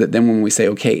is that then when we say,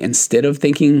 okay, instead of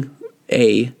thinking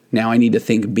A, now I need to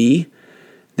think B,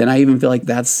 then I even feel like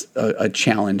that's a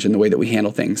challenge in the way that we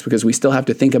handle things, because we still have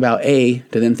to think about A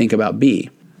to then think about B.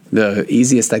 The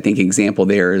easiest, I think, example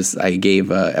there is I gave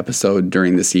an episode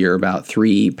during this year about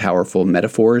 3 powerful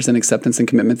metaphors in acceptance and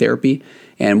commitment therapy.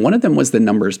 And one of them was the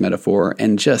numbers metaphor.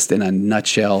 And just in a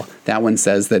nutshell, that one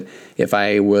says that if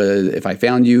I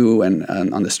found you and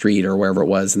on the street or wherever it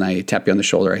was, and I tap you on the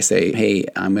shoulder, I say, hey,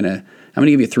 I'm going to I'm going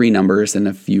to give you 3 numbers, and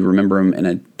if you remember them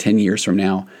in 10 years from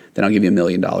now, then I'll give you $1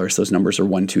 million. Those numbers are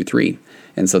 1, 2, 3.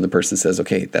 And so the person says,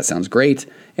 okay, that sounds great.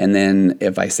 And then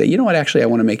if I say, you know what, actually, I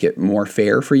want to make it more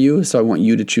fair for you. So I want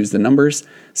you to choose the numbers.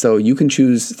 So you can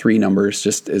choose 3 numbers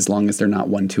just as long as they're not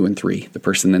 1, 2, and 3. The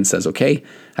person then says, okay,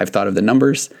 I've thought of the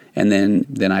numbers. And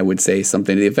then I would say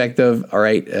something to the effect of, all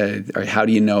right, how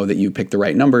do you know that you picked the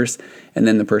right numbers? And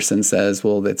then the person says,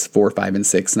 well, that's 4, 5, and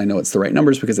 6. And I know it's the right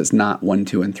numbers because it's not 1,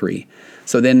 2, and 3.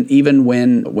 So then even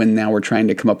when now we're trying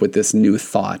to come up with this new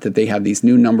thought that they have these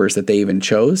new numbers that they even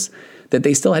chose, that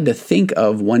they still had to think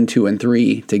of 1, 2, and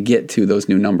 3 to get to those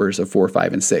new numbers of 4,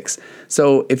 5, and 6.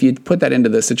 So if you put that into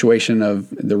the situation of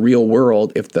the real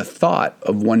world, if the thought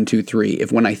of 1, 2, 3,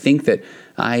 if when I think that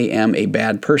I am a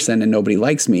bad person and nobody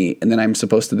likes me, and then I'm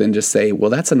supposed to then just say,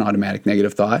 well, that's an automatic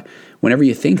negative thought. Whenever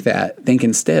you think that, think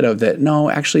instead of that, no,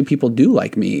 actually people do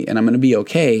like me and I'm going to be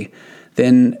okay,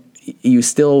 then you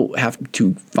still have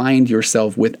to find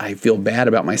yourself with, I feel bad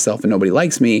about myself and nobody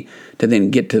likes me, to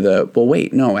then get to the, well,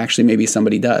 wait, no, actually maybe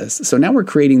somebody does. So now we're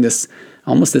creating this,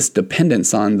 almost this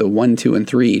dependence on the 1, 2, and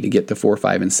 3 to get to 4,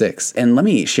 5, and 6. And let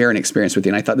me share an experience with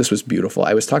you. And I thought this was beautiful.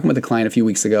 I was talking with a client a few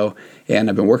weeks ago, and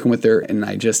I've been working with her, and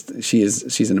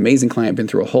she's an amazing client, been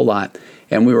through a whole lot.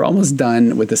 And we were almost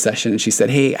done with the session, and she said,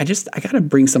 hey, I got to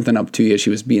bring something up to you. She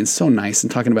was being so nice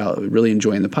and talking about really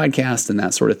enjoying the podcast and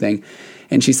that sort of thing.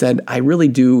 And she said, I really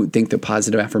do think that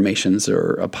positive affirmations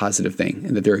are a positive thing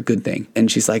and that they're a good thing. And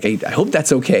she's like, I hope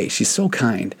that's okay. She's so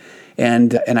kind.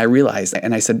 And I realized,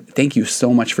 and I said, thank you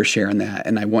so much for sharing that.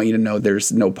 And I want you to know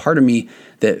there's no part of me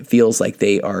that feels like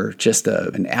they are just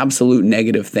an absolute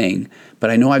negative thing. But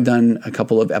I know I've done a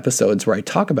couple of episodes where I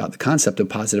talk about the concept of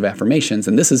positive affirmations.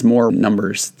 And this is more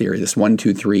numbers theory, this 1,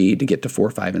 2, 3 to get to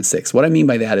 4, 5, and 6. What I mean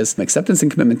by that is acceptance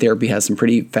and commitment therapy has some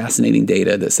pretty fascinating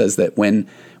data that says that when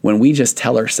we just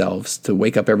tell ourselves to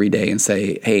wake up every day and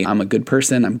say, hey, I'm a good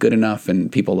person, I'm good enough,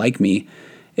 and people like me,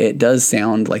 it does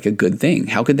sound like a good thing.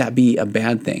 How could that be a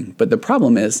bad thing? But the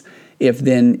problem is, if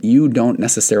then you don't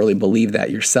necessarily believe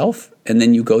that yourself, and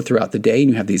then you go throughout the day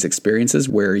and you have these experiences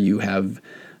where you have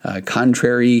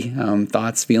contrary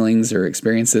thoughts, feelings, or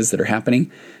experiences that are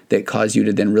happening that cause you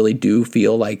to then really do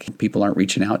feel like people aren't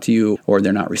reaching out to you or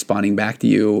they're not responding back to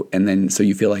you. And then so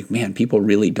you feel like, man, people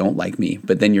really don't like me.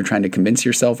 But then you're trying to convince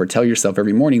yourself or tell yourself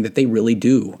every morning that they really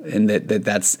do. And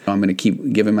that's I'm going to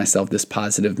keep giving myself this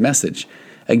positive message.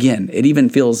 Again, it even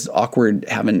feels awkward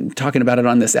talking about it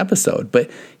on this episode.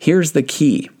 But here's the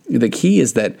key. The key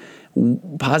is that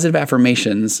positive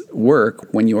affirmations work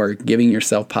when you are giving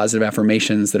yourself positive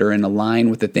affirmations that are in line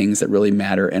with the things that really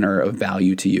matter and are of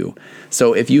value to you.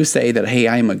 So if you say that, hey,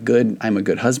 I'm a good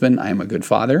husband, I am a good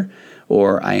father,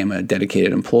 or I am a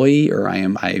dedicated employee, or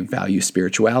I value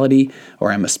spirituality,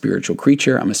 or I'm a spiritual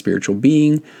creature, I'm a spiritual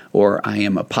being, or I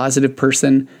am a positive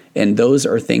person, and those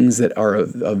are things that are of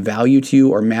value to you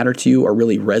or matter to you or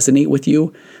really resonate with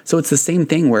you. So it's the same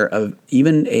thing where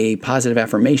even a positive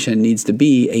affirmation needs to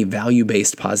be a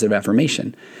value-based positive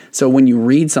affirmation. So when you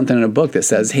read something in a book that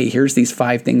says, hey, here's these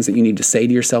 5 things that you need to say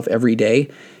to yourself every day,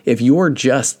 if you're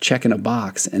just checking a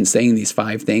box and saying these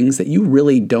 5 things that you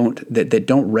really don't, that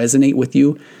don't resonate with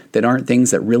you, that aren't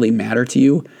things that really matter to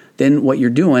you, then what you're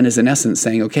doing is in essence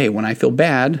saying, okay, when I feel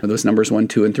bad, those numbers 1,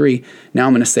 2, and 3, now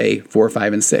I'm going to say 4,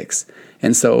 5, and 6.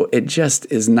 And so it just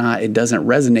is not, it doesn't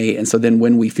resonate. And so then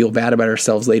when we feel bad about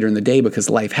ourselves later in the day because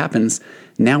life happens,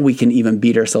 now we can even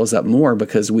beat ourselves up more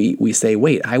because we say,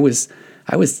 wait, I was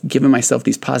giving myself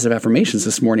these positive affirmations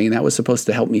this morning and that was supposed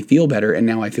to help me feel better, and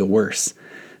now I feel worse.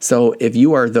 So if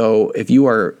you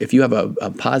have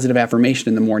a positive affirmation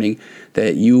in the morning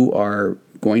that you are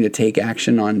going to take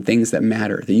action on things that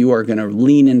matter, that you are going to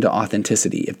lean into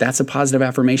authenticity, if that's a positive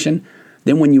affirmation,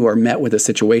 then when you are met with a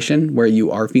situation where you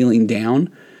are feeling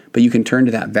down, but you can turn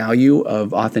to that value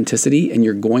of authenticity and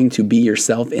you're going to be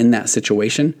yourself in that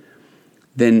situation,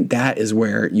 then that is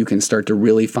where you can start to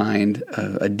really find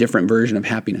a different version of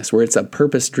happiness, where it's a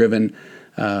purpose-driven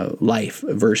life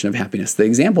version of happiness. The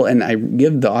example, and I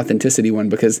give the authenticity one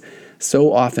because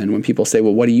so often when people say,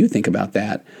 well, what do you think about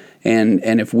that? And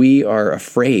if we are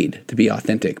afraid to be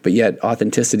authentic, but yet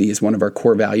authenticity is one of our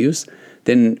core values,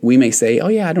 then we may say, oh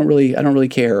yeah, I don't really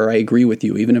care, or I agree with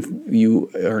you, even if you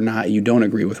don't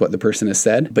agree with what the person has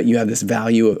said, but you have this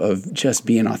value of just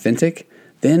being authentic,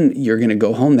 then you're going to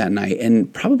go home that night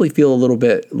and probably feel a little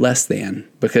bit less than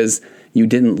because you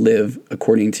didn't live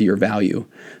according to your value.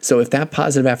 So if that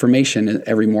positive affirmation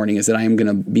every morning is that I am going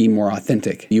to be more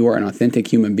authentic, you are an authentic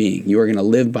human being, you are going to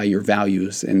live by your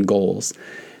values and goals,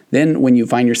 Then when you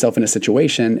find yourself in a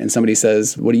situation and somebody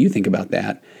says, what do you think about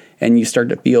that? And you start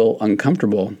to feel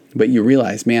uncomfortable, but you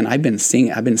realize, man, I've been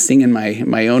singing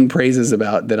my own praises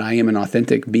about that I am an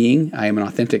authentic being, I am an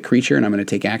authentic creature, and I'm going to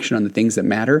take action on the things that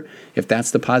matter. If that's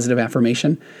the positive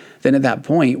affirmation, then at that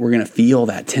point, we're going to feel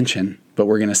that tension, but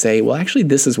we're going to say, well, actually,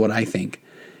 this is what I think.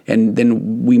 And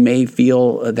then we may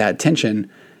feel that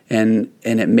tension, and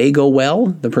it may go well.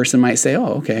 The person might say,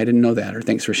 oh, okay, I didn't know that, or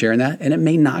thanks for sharing that. And it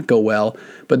may not go well.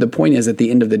 But the point is, at the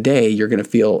end of the day, you're going to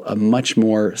feel a much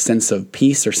more sense of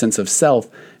peace or sense of self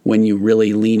when you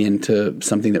really lean into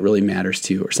something that really matters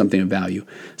to you or something of value.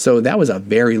 So that was a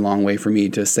very long way for me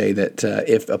to say that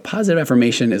if a positive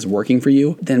affirmation is working for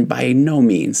you, then by no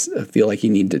means feel like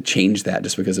you need to change that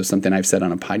just because of something I've said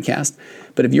on a podcast.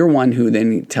 But if you're one who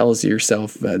then tells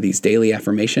yourself these daily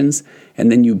affirmations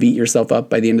and then you beat yourself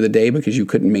up by the end of the day because you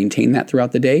couldn't maintain that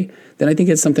throughout the day, then I think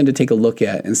it's something to take a look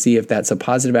at and see if that's a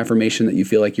positive affirmation that you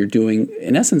feel like you're doing,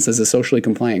 in essence, as a socially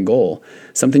compliant goal,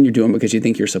 something you're doing because you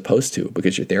think you're supposed to,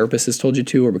 because your therapist has told you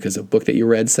to, or because a book that you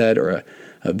read said, or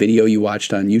a video you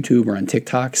watched on YouTube or on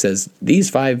TikTok says, these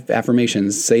 5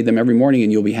 affirmations, say them every morning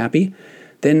and you'll be happy.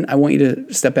 Then I want you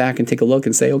to step back and take a look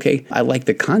and say, okay, I like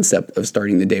the concept of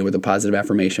starting the day with a positive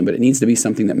affirmation, but it needs to be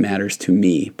something that matters to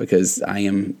me because I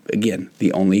am, again,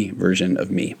 the only version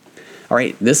of me. All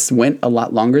right, this went a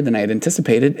lot longer than I had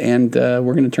anticipated, and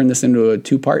we're going to turn this into a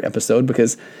 2-part episode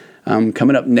because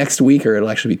coming up next week, or it'll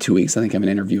actually be 2 weeks, I think I have an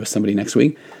interview with somebody next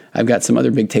week. I've got some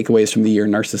other big takeaways from the year: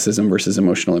 narcissism versus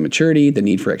emotional immaturity, the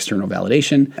need for external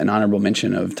validation, an honorable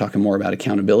mention of talking more about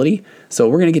accountability. So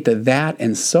we're going to get to that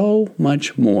and so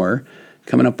much more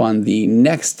coming up on the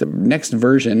next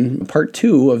version, part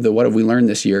 2 of the What Have We Learned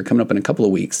This Year, coming up in a couple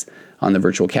of weeks on the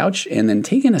virtual couch, and then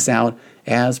taking us out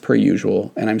as per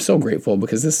usual. And I'm so grateful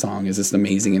because this song is just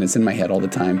amazing and it's in my head all the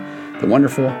time. The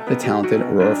wonderful, the talented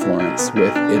Aurora Florence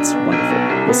with It's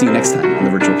Wonderful. We'll see you next time on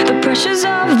the virtual couch. The pressures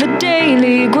of the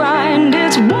daily grind,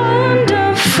 it's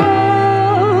wonderful.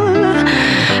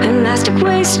 Elastic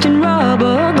waist and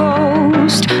rubber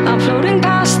ghost, I'm floating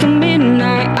past the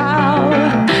midnight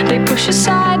hour. They push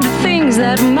aside the things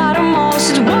that matter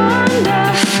most. It's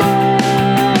wonderful.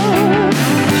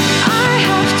 I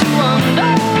have to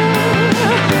wonder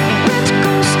which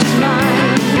ghost is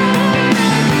mine.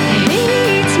 He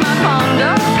eats my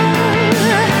ponder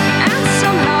and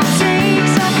somehow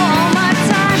takes up all my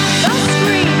time. The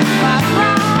screen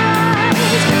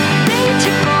fireflies, they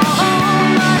tickle all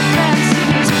my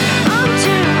fancies. I'm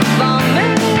too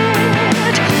vomit.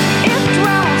 It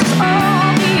drowns us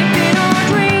all deep in our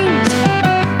dreams.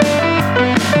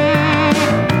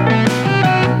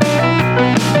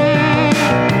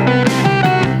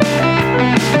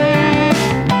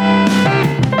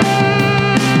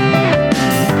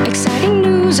 Exciting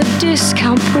news, a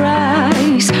discount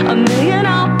price, a million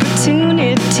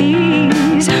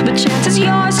opportunities. The chance is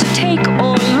yours to take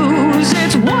or lose.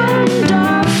 It's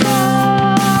wonderful.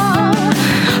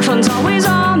 Fun's always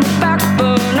on the back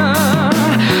burner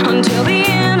until the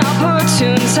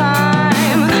inopportune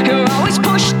time. You're always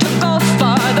pushed to go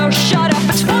farther. Shut up,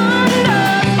 it's wonderful.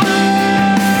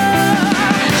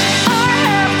 I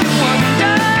have to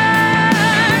wonder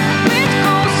which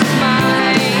ghost is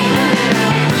mine.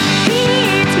 He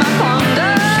eats my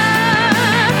ponder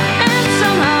and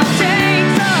somehow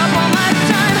takes up all my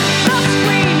time. The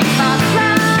screaming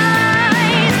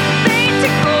fireflies, they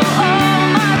tickle all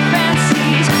my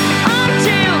fancies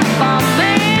until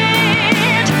vomit.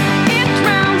 It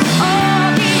drowns all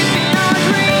deep in our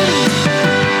dreams.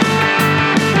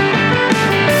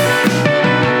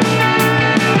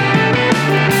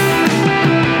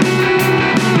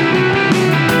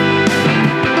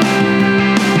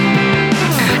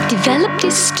 Develop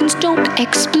distance, don't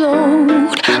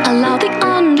explode. Allow the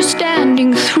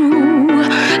understanding through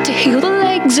to heal the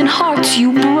legs and hearts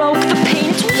you broke.